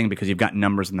do his thing because you've got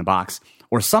numbers in the box.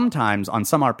 Or sometimes on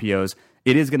some RPOs,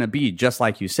 it is going to be, just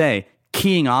like you say,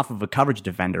 keying off of a coverage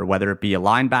defender, whether it be a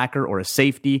linebacker or a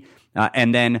safety,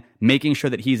 and then making sure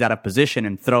that he's out of position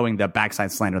and throwing the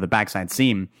backside slant or the backside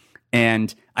seam.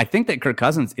 And I think that Kirk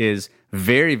Cousins is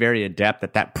very, very adept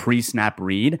at that pre-snap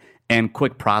read and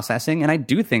quick processing. And I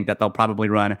do think that they'll probably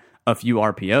run a few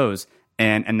RPOs,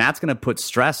 and that's going to put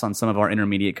stress on some of our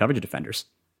intermediate coverage defenders.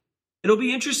 It'll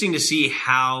be interesting to see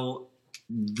how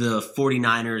the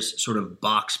 49ers sort of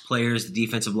box players, the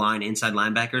defensive line, inside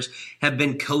linebackers, have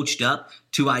been coached up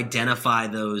to identify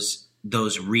those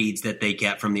reads that they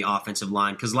get from the offensive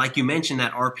line. Because like you mentioned,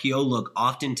 that RPO look,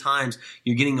 oftentimes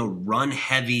you're getting a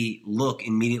run-heavy look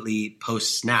immediately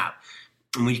post-snap.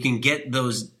 And when you can get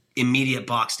those immediate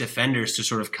box defenders to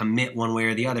sort of commit one way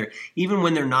or the other, even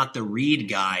when they're not the read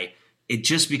guy, it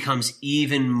just becomes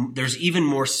there's even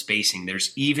more spacing.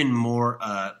 There's even more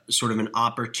sort of an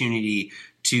opportunity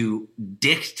to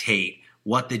dictate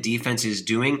what the defense is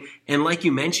doing. And like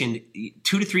you mentioned,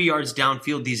 2 to 3 yards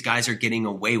downfield, these guys are getting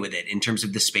away with it in terms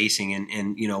of the spacing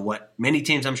and you know what many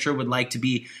teams I'm sure would like to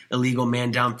be illegal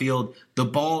man downfield. The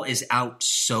ball is out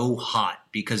so hot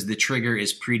because the trigger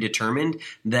is predetermined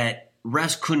that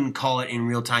refs couldn't call it in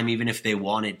real time even if they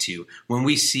wanted to. When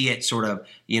we see it sort of,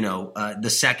 the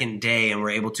second day and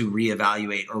we're able to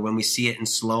reevaluate, or when we see it in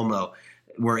slow-mo,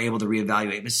 we're able to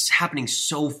reevaluate. This is happening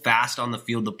so fast on the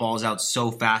field. The ball's out so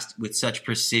fast with such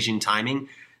precision timing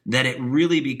that it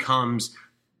really becomes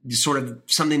sort of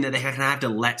something that they kind of have to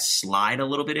let slide a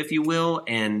little bit, if you will,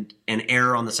 and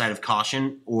err on the side of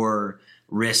caution or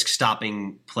risk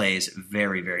stopping plays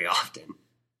very, very often.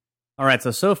 All right,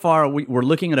 so far we're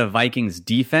looking at a Vikings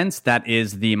defense that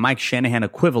is the Mike Shanahan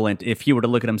equivalent if he were to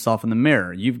look at himself in the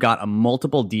mirror. You've got a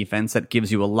multiple defense that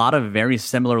gives you a lot of very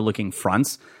similar looking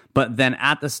fronts, but then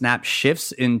at the snap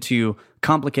shifts into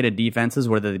complicated defenses,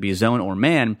 whether they be zone or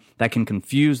man, that can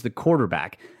confuse the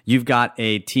quarterback. You've got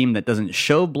a team that doesn't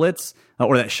show blitz,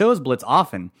 or that shows blitz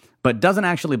often, but doesn't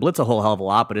actually blitz a whole hell of a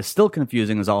lot, but is still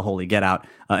confusing as all holy get out,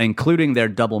 including their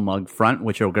double mug front,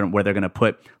 where they're going to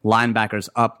put linebackers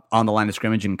up on the line of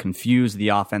scrimmage and confuse the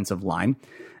offensive line.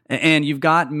 And you've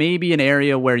got maybe an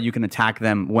area where you can attack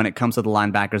them when it comes to the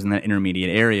linebackers in that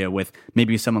intermediate area with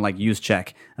maybe someone like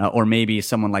Juszczyk or maybe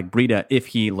someone like Breida if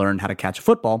he learned how to catch a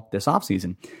football this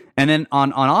offseason. And then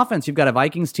on offense, you've got a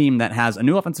Vikings team that has a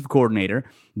new offensive coordinator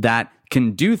that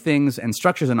can do things and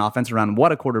structures an offense around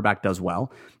what a quarterback does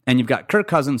well. And you've got Kirk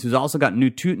Cousins, who's also got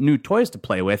new toys to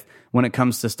play with when it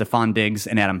comes to Stephon Diggs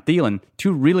and Adam Thielen,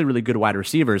 2 really, really good wide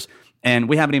receivers. And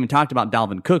we haven't even talked about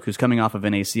Dalvin Cook, who's coming off of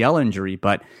an ACL injury,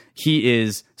 but he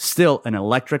is still an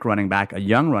electric running back, a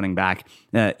young running back,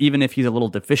 even if he's a little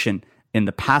deficient in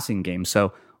the passing game.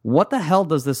 So what the hell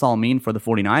does this all mean for the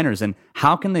 49ers, and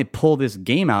how can they pull this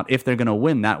game out if they're going to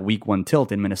win that week 1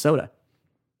 tilt in Minnesota?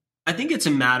 I think it's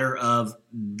a matter of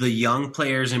the young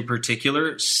players in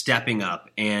particular stepping up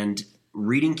and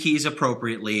reading keys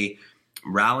appropriately,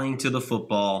 rallying to the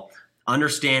football,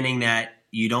 understanding that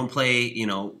you don't play,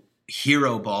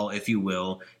 hero ball, if you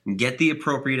will, and get the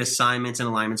appropriate assignments and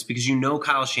alignments, because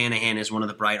Kyle Shanahan is one of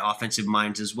the bright offensive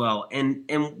minds as well.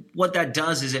 And what that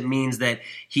does is it means that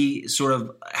he sort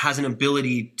of has an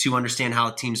ability to understand how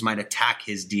teams might attack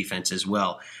his defense as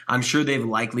well. I'm sure they've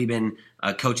likely been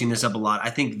coaching this up a lot. I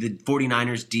think the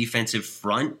 49ers defensive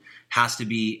front has to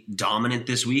be dominant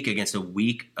this week against a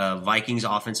weak Vikings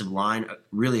offensive line,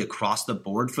 really across the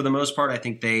board for the most part. I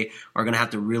think they are going to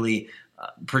have to really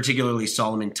particularly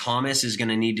Solomon Thomas is going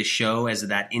to need to show as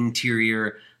that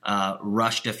interior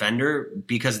rush defender,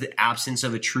 because the absence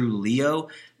of a true Leo,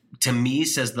 to me,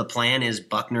 says the plan is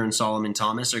Buckner and Solomon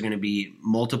Thomas are going to be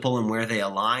multiple in where they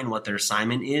align, what their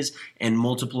assignment is, and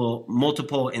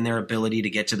multiple in their ability to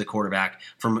get to the quarterback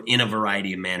in a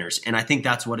variety of manners. And I think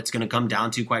that's what it's going to come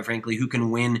down to, quite frankly, who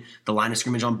can win the line of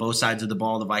scrimmage on both sides of the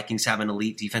ball. The Vikings have an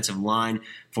elite defensive line.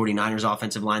 49ers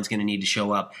offensive line is going to need to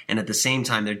show up. And at the same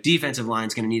time, their defensive line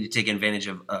is going to need to take advantage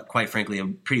of, quite frankly, a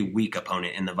pretty weak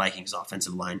opponent in the Vikings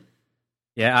offensive line.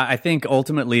 Yeah, I think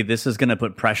ultimately this is going to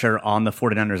put pressure on the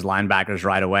 49ers linebackers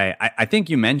right away. I think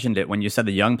you mentioned it when you said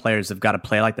the young players have got to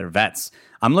play like they're vets.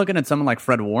 I'm looking at someone like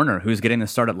Fred Warner, who's getting the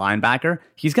start at linebacker.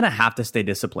 He's going to have to stay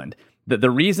disciplined. The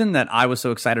reason that I was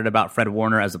so excited about Fred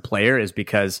Warner as a player is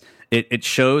because it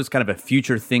shows kind of a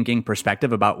future thinking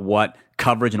perspective about what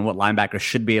coverage and what linebackers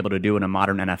should be able to do in a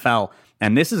modern NFL.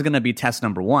 And this is going to be test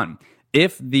number one.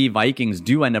 If the Vikings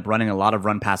do end up running a lot of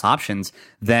run-pass options,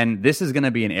 then this is going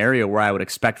to be an area where I would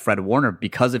expect Fred Warner,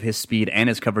 because of his speed and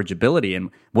his coverage ability and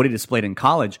what he displayed in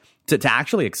college, to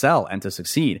actually excel and to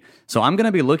succeed. So I'm going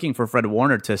to be looking for Fred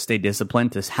Warner to stay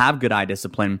disciplined, to have good eye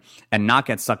discipline, and not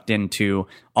get sucked into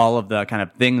all of the kind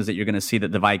of things that you're going to see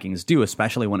that the Vikings do,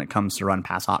 especially when it comes to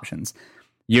run-pass options.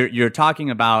 You're talking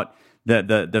about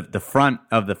the front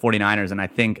of the 49ers, and I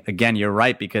think, again, you're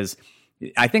right, because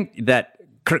I think that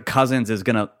Kirk Cousins is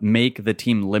going to make the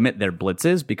team limit their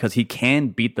blitzes because he can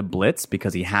beat the blitz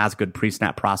because he has good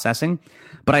pre-snap processing.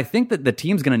 But I think that the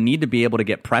team's going to need to be able to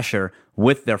get pressure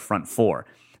with their front four.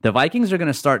 The Vikings are going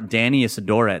to start Danny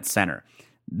Isidora at center.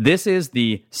 This is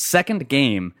the second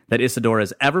game that Isidora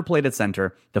has ever played at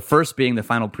center, the first being the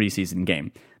final preseason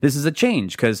game. This is a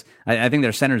change because I think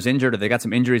their center's injured or they got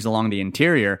some injuries along the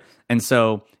interior. And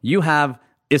so you have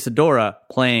Isidora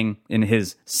playing in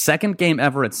his second game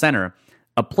ever at center,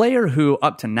 a player who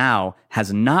up to now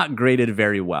has not graded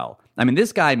very well. I mean,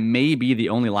 this guy may be the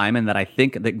only lineman that I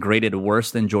think that graded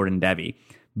worse than Jordan Devy.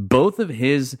 Both of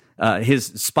his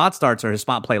spot starts or his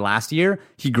spot play last year,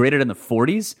 he graded in the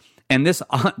 40s. And this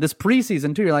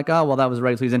preseason too, you're like, oh, well, that was a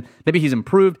regular season. Maybe he's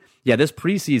improved. Yeah, this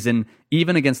preseason,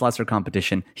 even against lesser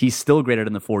competition, he's still graded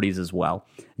in the 40s as well.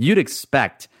 You'd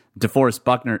expect DeForest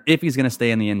Buckner, if he's going to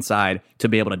stay on the inside, to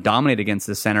be able to dominate against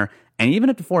the center. And even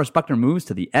if DeForest Buckner moves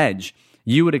to the edge,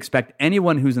 you would expect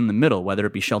anyone who's in the middle, whether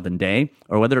it be Sheldon Day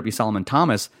or whether it be Solomon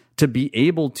Thomas, to be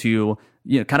able to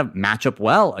kind of match up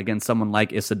well against someone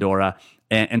like Isidora.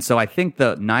 And so I think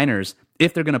the Niners,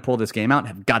 if they're going to pull this game out,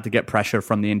 have got to get pressure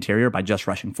from the interior by just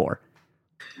rushing four.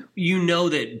 You know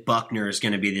that Buckner is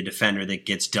going to be the defender that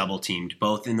gets double teamed,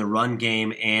 both in the run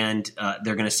game and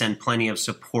they're going to send plenty of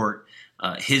support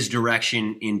his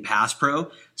direction in pass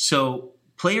pro. So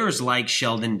players like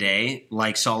Sheldon Day,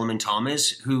 like Solomon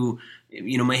Thomas, who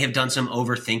may have done some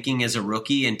overthinking as a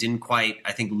rookie and didn't quite,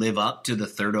 I think, live up to the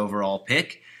third overall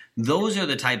pick. Those are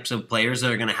the types of players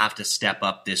that are going to have to step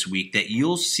up this week, that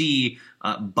you'll see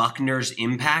Buckner's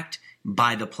impact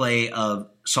by the play of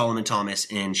Solomon Thomas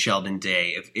and Sheldon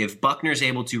Day. If Buckner's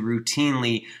able to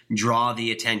routinely draw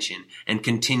the attention and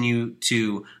continue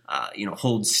to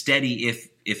hold steady,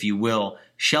 if you will,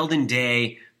 Sheldon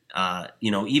Day,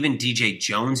 even DJ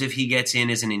Jones, if he gets in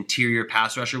as an interior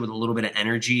pass rusher with a little bit of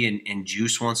energy and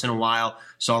juice once in a while,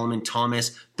 Solomon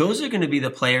Thomas, those are going to be the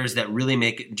players that really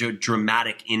make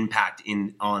dramatic impact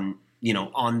on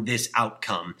this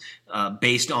outcome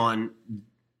based on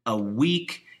a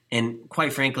weak and,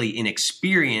 quite frankly,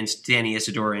 inexperienced Danny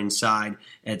Isidora inside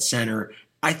at center.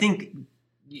 I think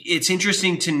it's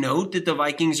interesting to note that the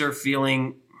Vikings are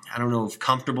feeling, I don't know if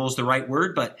comfortable is the right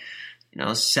word, but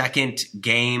second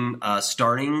game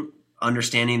starting,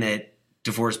 understanding that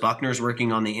DeForest Buckner is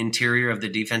working on the interior of the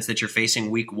defense that you're facing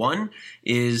week one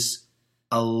is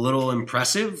a little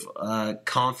impressive,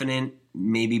 confident,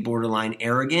 maybe borderline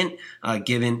arrogant,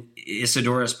 given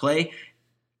Isidora's play.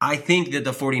 I think that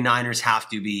the 49ers have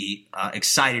to be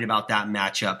excited about that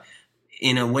matchup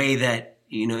in a way that,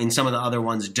 in some of the other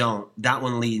ones don't. That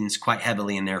one leans quite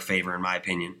heavily in their favor, in my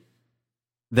opinion.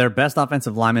 Their best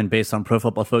offensive lineman based on Pro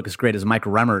Football Focus grade is Mike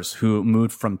Remmers, who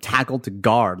moved from tackle to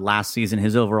guard last season.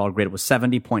 His overall grade was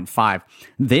 70.5.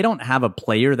 They don't have a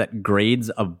player that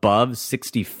grades above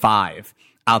 65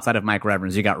 outside of Mike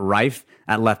Remmers. You got Rife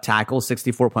at left tackle,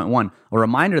 64.1. A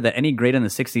reminder that any grade in the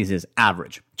 60s is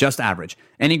average, just average.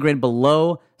 Any grade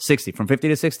below 60, from 50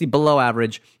 to 60, below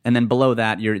average, and then below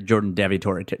that, you're Jordan Devy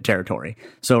territory.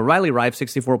 So Riley Rife,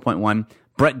 64.1.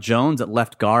 Brett Jones at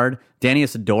left guard, Danny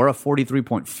Isidora,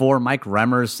 43.4, Mike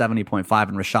Remmers, 70.5,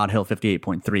 and Rashad Hill,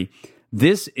 58.3.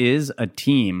 This is a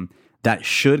team that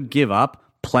should give up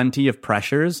plenty of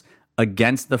pressures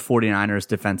against the 49ers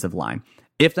defensive line.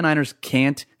 If the Niners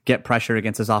can't get pressure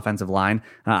against this offensive line,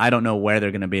 I don't know where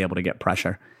they're going to be able to get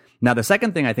pressure. Now, the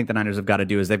second thing I think the Niners have got to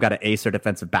do is they've got to ace their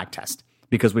defensive back test,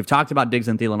 because we've talked about Diggs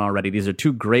and Thielen already. These are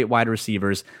two great wide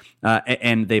receivers,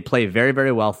 and they play very,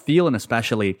 very well. Thielen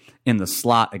especially in the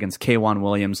slot against K'Wan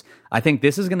Williams. I think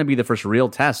this is going to be the first real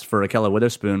test for Ahkello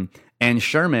Witherspoon and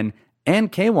Sherman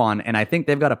and K'Wan, and I think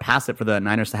they've got to pass it for the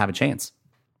Niners to have a chance.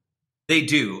 They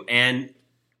do, and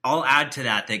I'll add to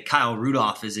that Kyle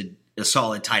Rudolph is a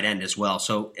solid tight end as well.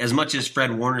 So as much as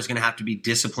Fred Warner is going to have to be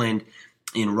disciplined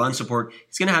in run support.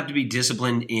 He's going to have to be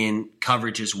disciplined in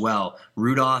coverage as well.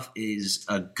 Rudolph is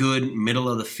a good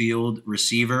middle-of-the-field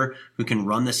receiver who can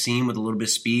run the seam with a little bit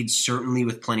of speed, certainly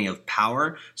with plenty of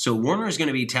power. So Warner is going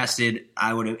to be tested,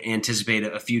 I would anticipate,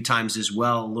 a few times as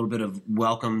well. A little bit of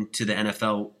welcome to the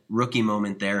NFL rookie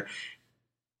moment there.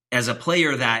 As a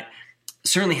player that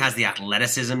certainly has the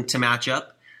athleticism to match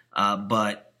up,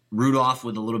 but Rudolph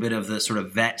with a little bit of the sort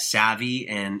of vet savvy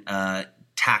and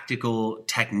tactical,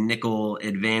 technical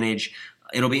advantage.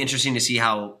 It'll be interesting to see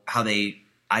how they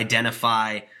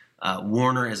identify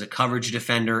Warner as a coverage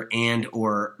defender and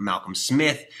or Malcolm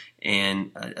Smith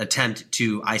and attempt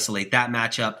to isolate that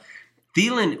matchup.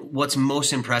 Thielen, what's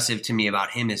most impressive to me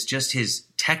about him is just his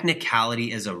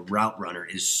technicality as a route runner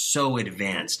is so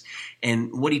advanced.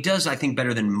 And what he does, I think,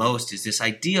 better than most is this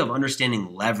idea of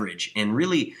understanding leverage and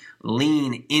really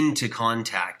lean into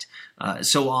contact.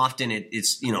 So often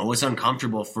it's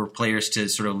uncomfortable for players to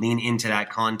sort of lean into that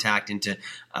contact and to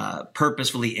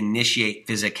purposefully initiate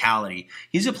physicality.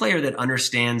 He's a player that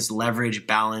understands leverage,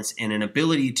 balance, and an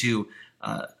ability to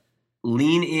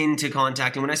lean into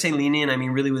contact. And when I say lean in, I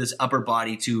mean really with his upper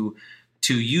body to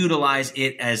utilize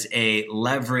it as a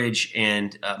leverage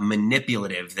and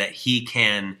manipulative that he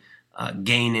can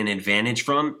gain an advantage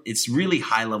from. It's really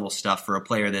high level stuff for a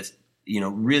player that's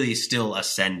really still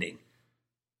ascending.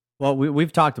 Well,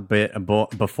 we've talked a bit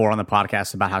before on the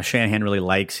podcast about how Shanahan really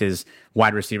likes his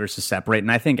wide receivers to separate,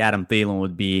 and I think Adam Thielen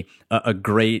would be a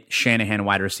great Shanahan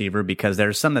wide receiver because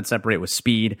there's some that separate with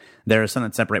speed, there are some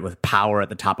that separate with power at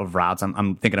the top of routes.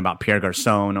 I'm thinking about Pierre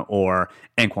Garçon or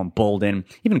Anquan Bolden,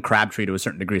 even Crabtree to a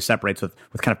certain degree separates with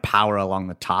kind of power along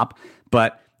the top.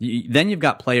 But then you've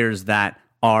got players that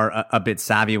are a bit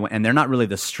savvy, and they're not really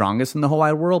the strongest in the whole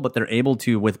wide world, but they're able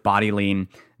to, with body lean,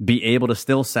 be able to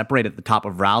still separate at the top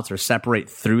of routes or separate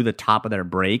through the top of their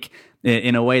break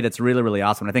in a way that's really, really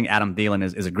awesome. And I think Adam Thielen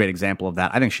is a great example of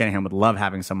that. I think Shanahan would love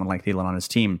having someone like Thielen on his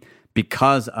team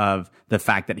because of the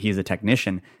fact that he's a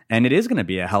technician. And it is going to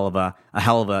be a hell of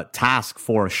a task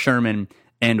for Sherman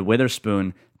and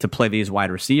Witherspoon to play these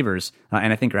wide receivers.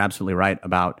 And I think you're absolutely right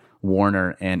about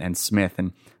Warner and Smith.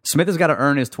 And Smith has got to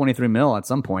earn his $23 million at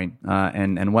some point.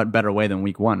 And what better way than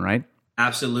week one, right?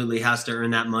 Absolutely has to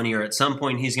earn that money, or at some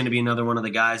point he's going to be another one of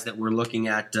the guys that we're looking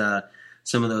at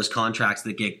some of those contracts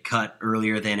that get cut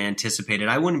earlier than anticipated.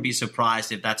 I wouldn't be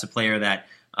surprised if that's a player that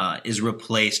is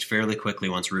replaced fairly quickly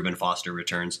once Reuben Foster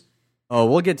returns. Oh,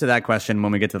 we'll get to that question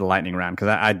when we get to the lightning round, because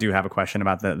I do have a question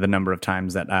about the number of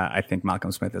times that I think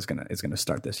Malcolm Smith is gonna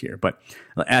start this year. But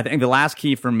I think the last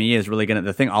key for me is really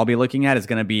the thing I'll be looking at is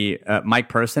going to be Mike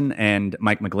Person and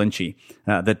Mike McGlinchey,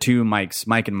 the two Mikes,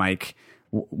 Mike and Mike,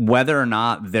 whether or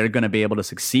not they're going to be able to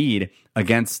succeed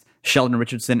against Sheldon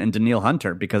Richardson and Danielle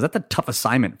Hunter, because that's a tough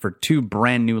assignment for two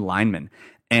brand new linemen.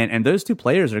 And those two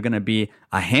players are going to be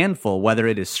a handful, whether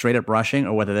it is straight up rushing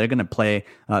or whether they're going to play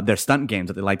their stunt games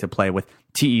that they like to play with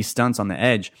TE stunts on the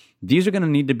edge. These are going to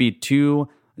need to be two,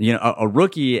 a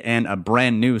rookie and a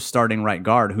brand new starting right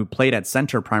guard who played at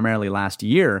center primarily last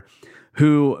year,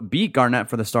 who beat Garnett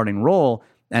for the starting role.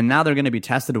 And now they're going to be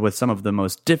tested with some of the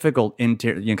most difficult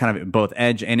interior, kind of both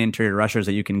edge and interior rushers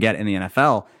that you can get in the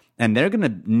NFL. And they're going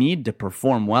to need to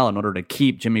perform well in order to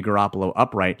keep Jimmy Garoppolo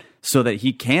upright so that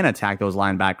he can attack those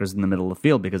linebackers in the middle of the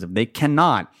field. Because if they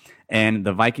cannot, and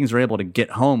the Vikings are able to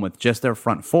get home with just their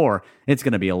front four, it's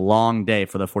going to be a long day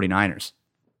for the 49ers.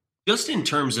 Just in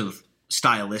terms of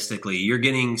stylistically, you're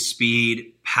getting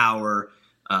speed, power,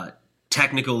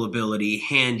 technical ability,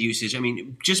 hand usage. I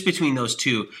mean, just between those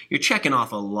two, you're checking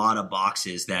off a lot of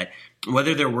boxes that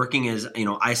whether they're working as,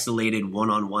 isolated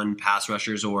one-on-one pass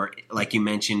rushers or, like you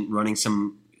mentioned, running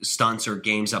some stunts or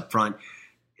games up front,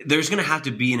 there's going to have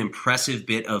to be an impressive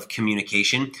bit of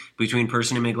communication between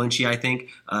Person and McGlinchey, I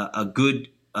think. A good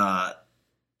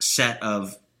set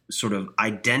of sort of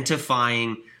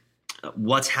identifying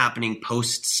what's happening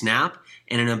post-snap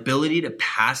and an ability to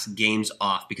pass games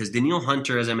off, because Danielle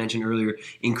Hunter, as I mentioned earlier,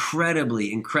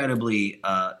 incredibly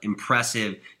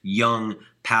impressive young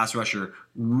pass rusher,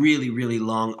 really, really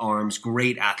long arms,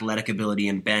 great athletic ability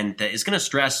and bend that is going to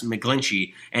stress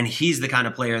McGlinchey, and he's the kind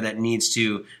of player that needs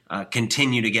to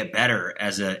continue to get better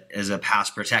as a pass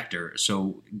protector.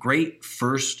 So great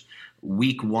first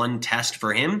week one test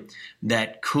for him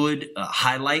that could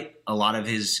highlight a lot of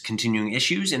his continuing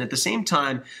issues, and at the same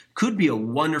time could be a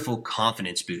wonderful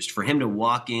confidence boost for him to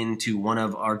walk into one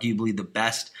of arguably the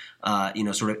best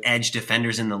sort of edge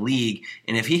defenders in the league.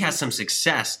 And if he has some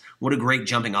success, what a great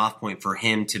jumping off point for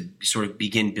him to sort of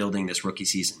begin building this rookie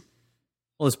season.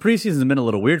 Well, his preseason's been a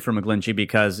little weird for McGlinchey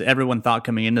because everyone thought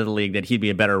coming into the league that he'd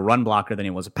be a better run blocker than he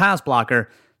was a pass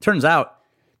blocker. Turns out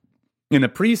In the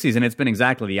preseason, it's been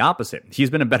exactly the opposite. He's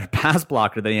been a better pass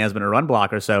blocker than he has been a run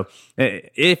blocker. So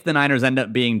if the Niners end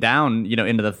up being down,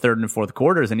 into the third and fourth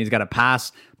quarters and he's got to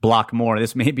pass block more,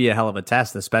 this may be a hell of a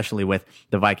test, especially with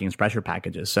the Vikings pressure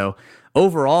packages. So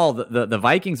overall, the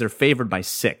Vikings are favored by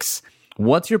 6.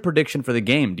 What's your prediction for the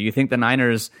game? Do you think the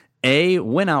Niners, A,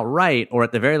 win outright, or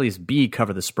at the very least, B,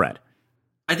 cover the spread?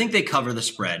 I think they cover the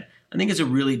spread. I think it's a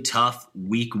really tough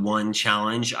week 1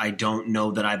 challenge. I don't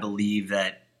know that I believe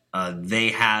that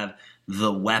they have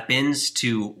the weapons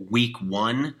to week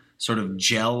 1 sort of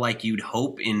gel like you'd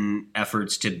hope in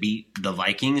efforts to beat the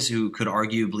Vikings, who could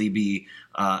arguably be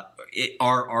are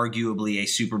arguably a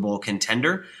Super Bowl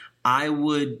contender. I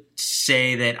would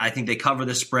say that I think they cover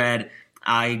the spread.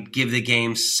 I'd give the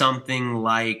game something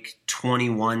like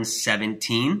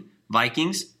 21-17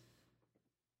 Vikings.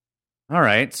 All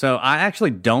right, so I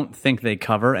actually don't think they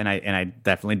cover, and I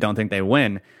definitely don't think they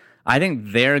win. I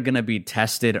think they're going to be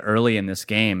tested early in this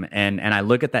game, and I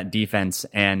look at that defense,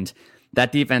 and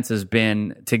that defense has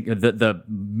been the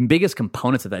biggest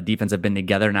components of that defense have been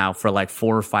together now for like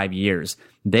 4 or 5 years.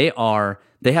 They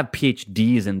have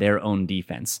PhDs in their own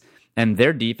defense, and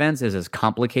their defense is as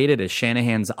complicated as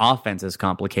Shanahan's offense is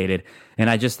complicated. And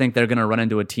I just think they're going to run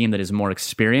into a team that is more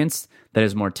experienced, that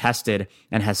is more tested,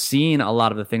 and has seen a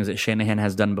lot of the things that Shanahan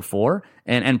has done before,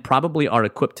 and probably are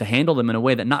equipped to handle them in a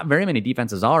way that not very many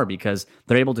defenses are, because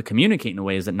they're able to communicate in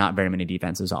ways that not very many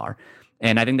defenses are.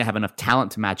 And I think they have enough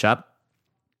talent to match up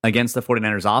against the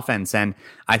 49ers offense. And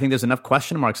I think there's enough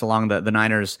question marks along the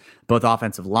Niners, both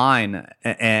offensive line,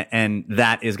 and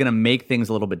that is going to make things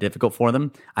a little bit difficult for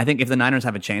them. I think if the Niners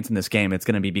have a chance in this game, it's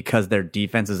going to be because their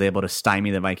defense is able to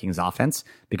stymie the Vikings offense,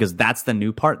 because that's the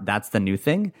new part. That's the new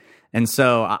thing. And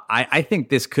so I think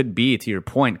this could be, to your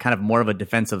point, kind of more of a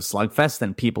defensive slugfest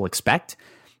than people expect.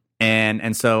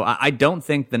 And so I don't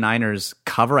think the Niners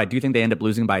cover. I do think they end up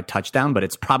losing by a touchdown, but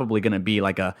it's probably going to be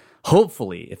like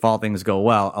hopefully, if all things go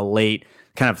well, a late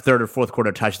kind of third or fourth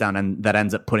quarter touchdown, and that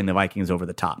ends up putting the Vikings over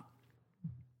the top.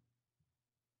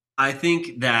 I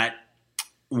think that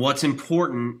what's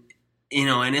important,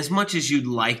 and as much as you'd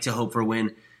like to hope for a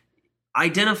win,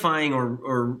 identifying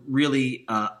or really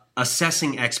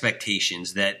assessing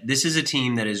expectations, that this is a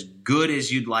team that is good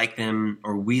as you'd like them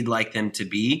or we'd like them to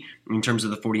be in terms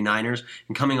of the 49ers,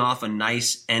 and coming off a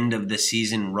nice end of the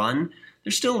season run.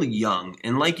 They're still young.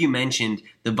 And like you mentioned,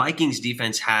 the Vikings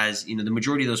defense has, the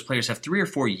majority of those players have 3 or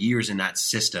 4 years in that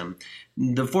system.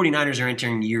 The 49ers are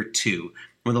entering year 2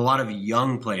 with a lot of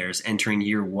young players entering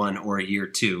year 1 or year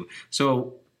 2.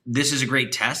 So this is a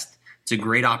great test. It's a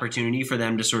great opportunity for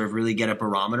them to sort of really get a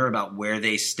barometer about where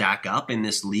they stack up in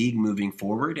this league moving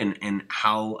forward, and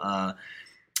how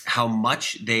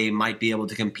much they might be able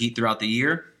to compete throughout the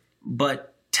year. But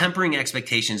tempering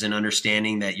expectations and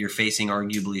understanding that you're facing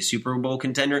arguably a Super Bowl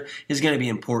contender is going to be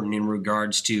important in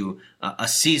regards to a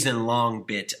season-long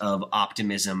bit of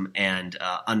optimism and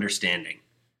understanding.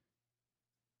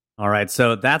 All right,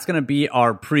 so that's going to be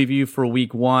our preview for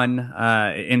week 1.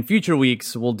 In future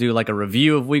weeks, we'll do like a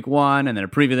review of week 1 and then a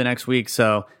preview the next week,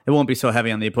 so it won't be so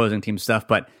heavy on the opposing team stuff,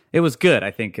 but it was good, I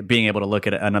think, being able to look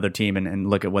at another team and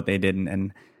look at what they did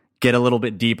and get a little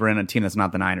bit deeper in a team that's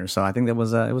not the Niners. So I think that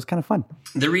was it was kind of fun.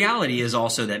 The reality is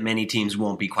also that many teams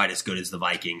won't be quite as good as the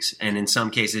Vikings. And in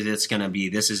some cases, it's going to be,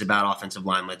 this is a bad offensive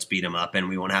line, let's beat them up. And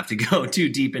we won't have to go too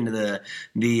deep into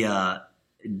the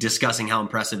discussing how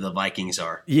impressive the Vikings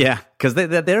are. Yeah, because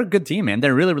they're a good team, man.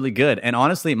 They're really, really good. And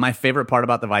honestly, my favorite part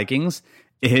about the Vikings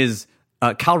is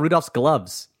Kyle Rudolph's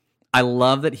gloves. I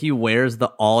love that he wears the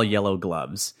all yellow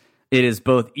gloves. It is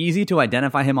both easy to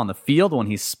identify him on the field when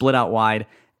he's split out wide,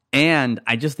 and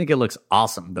I just think it looks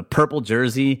awesome. The purple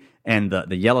jersey and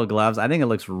the yellow gloves, I think it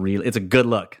looks it's a good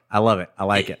look. I love it. I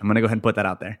like it. I'm going to go ahead and put that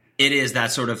out there. It is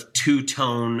that sort of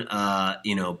two-tone,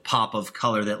 pop of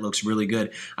color that looks really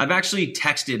good. I've actually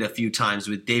texted a few times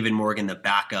with David Morgan, the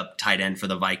backup tight end for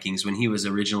the Vikings, when he was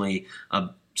originally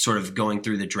sort of going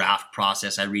through the draft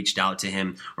process. I reached out to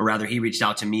him, or rather he reached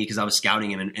out to me because I was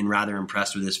scouting him and rather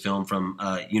impressed with his film from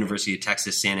University of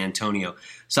Texas, San Antonio.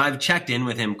 So I've checked in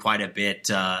with him quite a bit,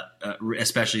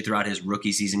 especially throughout his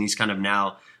rookie season. He's kind of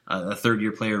now a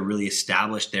third-year player, really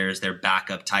established there as their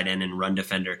backup tight end and run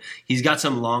defender. He's got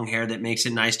some long hair that makes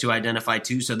it nice to identify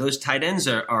too. So those tight ends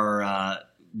are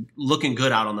looking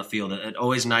good out on the field. It's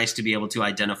always nice to be able to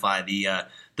identify the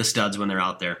studs when they're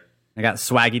out there. I got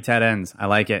swaggy tight ends. I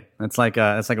like it. It's like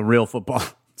a real football.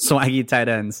 Swaggy tight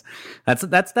ends. That's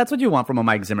what you want from a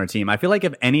Mike Zimmer team. I feel like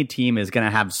if any team is going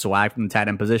to have swag from the tight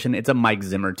end position, it's a Mike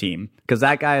Zimmer team, because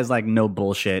that guy is like no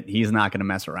bullshit. He's not going to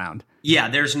mess around. Yeah,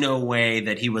 there's no way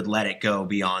that he would let it go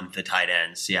beyond the tight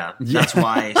ends. Yeah, that's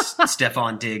why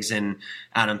Stephon Diggs and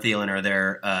Adam Thielen are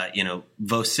their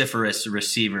vociferous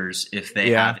receivers, if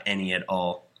they have any at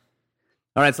all.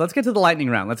 All right, so let's get to the lightning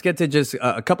round. Let's get to just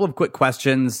a couple of quick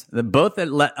questions, both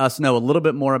that let us know a little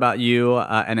bit more about you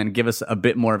and then give us a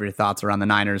bit more of your thoughts around the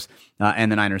Niners and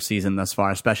the Niners season thus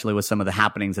far, especially with some of the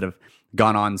happenings that have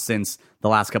gone on since the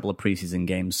last couple of preseason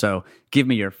games. So give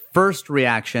me your first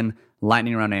reaction,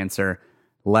 lightning round answer.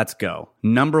 Let's go.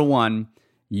 Number one,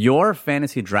 your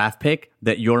fantasy draft pick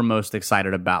that you're most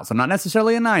excited about. So not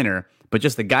necessarily a Niner, but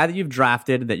just the guy that you've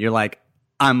drafted that you're like,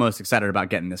 I'm most excited about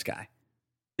getting this guy.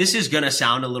 This is going to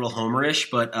sound a little homerish,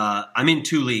 but I'm in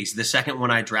two leagues. The second one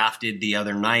I drafted the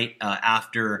other night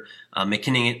after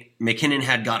McKinnon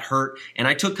had got hurt, and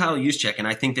I took Kyle Juszczyk, and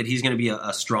I think that he's going to be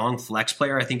a strong flex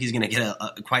player. I think he's going to get,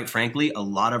 quite frankly, a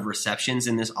lot of receptions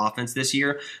in this offense this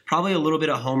year. Probably a little bit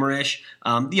of homerish.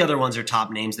 The other ones are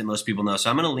top names that most people know, so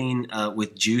I'm going to lean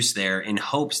with Juice there in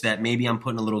hopes that maybe I'm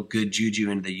putting a little good juju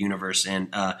into the universe, and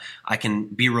I can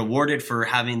be rewarded for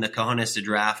having the cojones to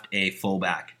draft a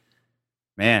fullback.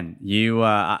 Man,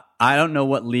 I don't know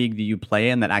what league do you play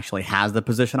in that actually has the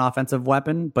position offensive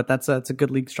weapon, but it's a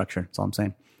good league structure. That's all I'm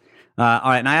saying. All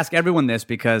right, and I ask everyone this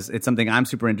because it's something I'm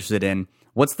super interested in.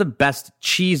 What's the best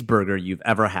cheeseburger you've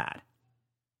ever had?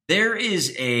 There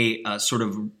is a sort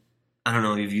of, I don't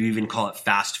know if you even call it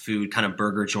fast food kind of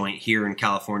burger joint here in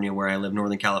California, where I live,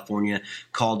 Northern California,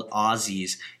 called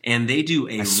Ozzy's, and they do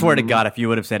I swear to God, if you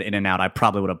would have said In-N-Out, I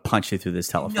probably would have punched you through this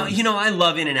telephone. No, I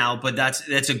love In-N-Out, but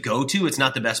that's a go-to. It's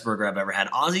not the best burger I've ever had.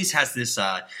 Ozzy's has this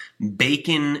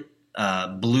bacon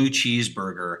blue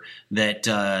cheeseburger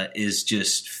that is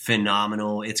just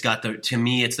phenomenal. It's got to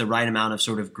me, it's the right amount of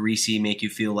sort of greasy, make you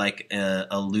feel like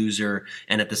a loser,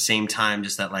 and at the same time,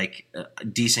 just that like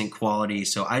decent quality.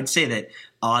 So I'd say that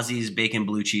Ozzy's bacon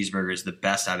blue cheeseburger is the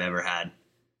best I've ever had.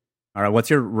 All right, what's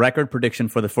your record prediction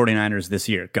for the 49ers this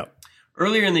year? Go.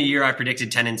 Earlier in the year, I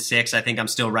predicted 10-6. I think I'm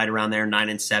still right around there,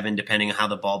 9-7, depending on how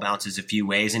the ball bounces a few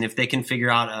ways, and if they can figure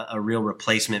out a real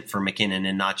replacement for McKinnon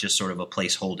and not just sort of a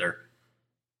placeholder.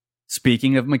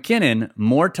 Speaking of McKinnon,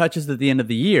 more touches at the end of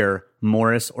the year,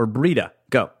 Morris or Breida?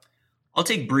 Go. I'll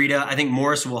take Breida. I think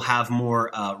Morris will have more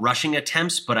rushing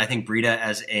attempts, but I think Breida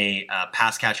as a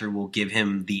pass catcher will give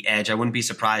him the edge. I wouldn't be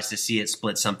surprised to see it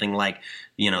split something like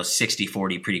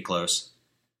 60-40, pretty close.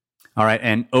 All right,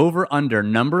 and over-under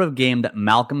number of game that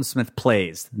Malcolm Smith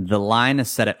plays. The line is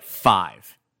set at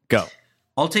 5. Go.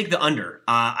 I'll take the under.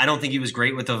 I don't think he was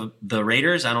great with the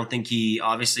Raiders. I don't think he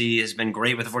obviously has been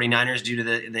great with the 49ers due to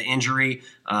the injury.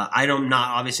 I'm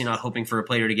not hoping for a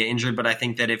player to get injured, but I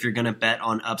think that if you're going to bet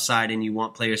on upside and you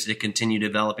want players to continue to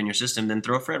develop in your system, then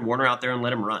throw Fred Warner out there and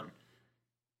let him run.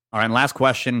 All right, and last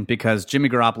question, because Jimmy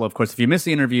Garoppolo, of course, if you missed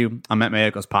the interview on Matt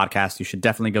Mayoko's podcast, you should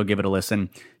definitely go give it a listen.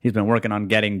 He's been working on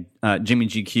getting Jimmy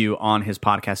GQ on his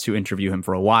podcast to interview him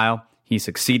for a while. He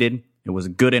succeeded. It was a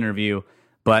good interview,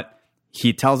 but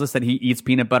he tells us that he eats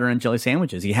peanut butter and jelly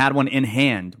sandwiches. He had one in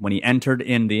hand when he entered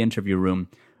in the interview room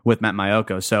with Matt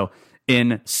Mayoko. So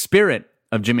in spirit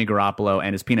of Jimmy Garoppolo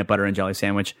and his peanut butter and jelly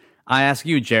sandwich, I ask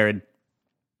you, Jerod,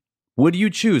 would you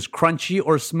choose crunchy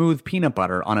or smooth peanut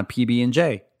butter on a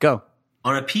PB&J? Go.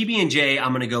 On a PB&J, I'm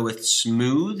going to go with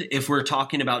smooth. If we're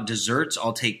talking about desserts,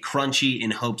 I'll take crunchy in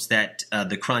hopes that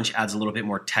the crunch adds a little bit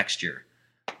more texture.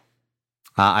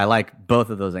 I like both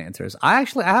of those answers. I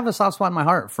have a soft spot in my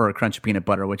heart for crunchy peanut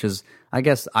butter, which is, I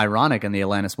guess, ironic in the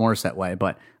Alanis Morissette way,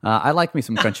 but I like me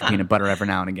some crunchy peanut butter every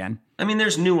now and again. I mean,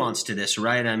 there's nuance to this,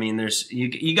 right? I mean,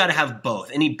 you got to have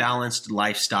both. Any balanced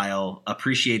lifestyle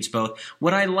appreciates both.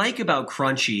 What I like about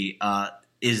crunchy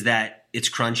is that it's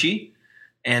crunchy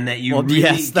and that you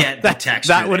get the texture.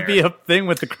 That would be a thing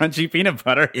with the crunchy peanut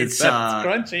butter. It's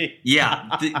crunchy.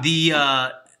 Yeah.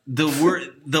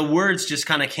 The words just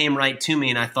kind of came right to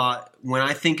me, and I thought, when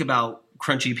I think about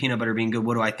crunchy peanut butter being good,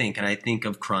 what do I think? And I think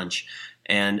of crunch.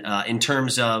 And in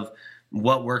terms of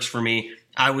what works for me,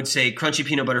 I would say crunchy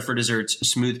peanut butter for desserts,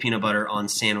 smooth peanut butter on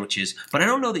sandwiches. But I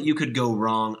don't know that you could go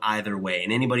wrong either way.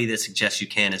 And anybody that suggests you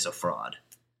can is a fraud.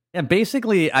 Yeah,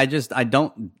 basically, I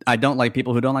don't like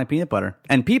people who don't like peanut butter,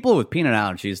 and people with peanut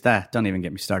allergies. Don't even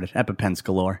get me started. EpiPens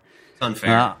galore. It's unfair.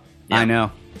 Yeah. I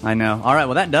know. All right,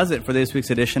 well, that does it for this week's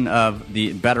edition of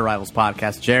the Better Rivals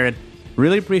podcast. Jerod,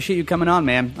 really appreciate you coming on,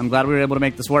 man. I'm glad we were able to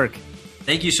make this work.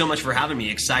 Thank you so much for having me.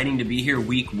 Exciting to be here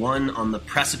week 1 on the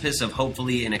precipice of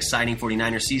hopefully an exciting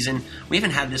 49ers season. We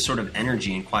haven't had this sort of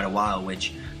energy in quite a while,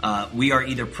 which we are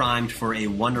either primed for a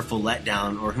wonderful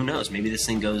letdown or who knows, maybe this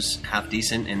thing goes half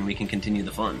decent and we can continue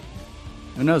the fun.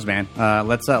 Who knows, man?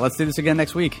 Let's do this again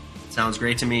next week. Sounds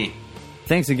great to me.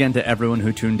 Thanks again to everyone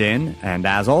who tuned in, and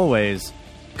as always,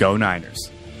 go Niners.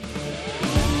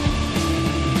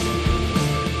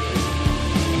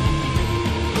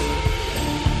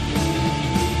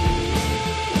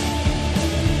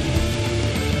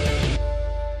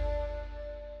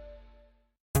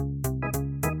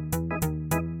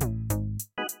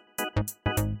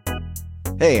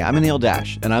 Hey, I'm Anil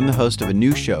Dash, and I'm the host of a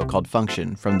new show called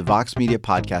Function from the Vox Media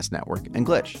Podcast Network and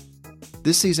Glitch.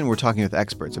 This season, we're talking with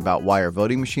experts about why our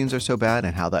voting machines are so bad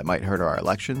and how that might hurt our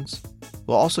elections.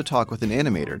 We'll also talk with an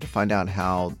animator to find out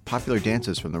how popular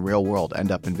dances from the real world end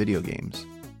up in video games.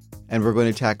 And we're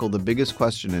going to tackle the biggest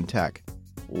question in tech.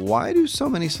 Why do so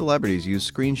many celebrities use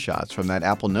screenshots from that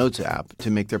Apple Notes app to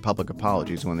make their public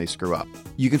apologies when they screw up?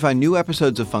 You can find new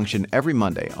episodes of Function every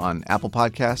Monday on Apple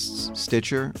Podcasts,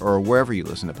 Stitcher, or wherever you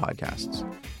listen to podcasts.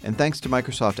 And thanks to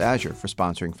Microsoft Azure for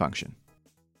sponsoring Function.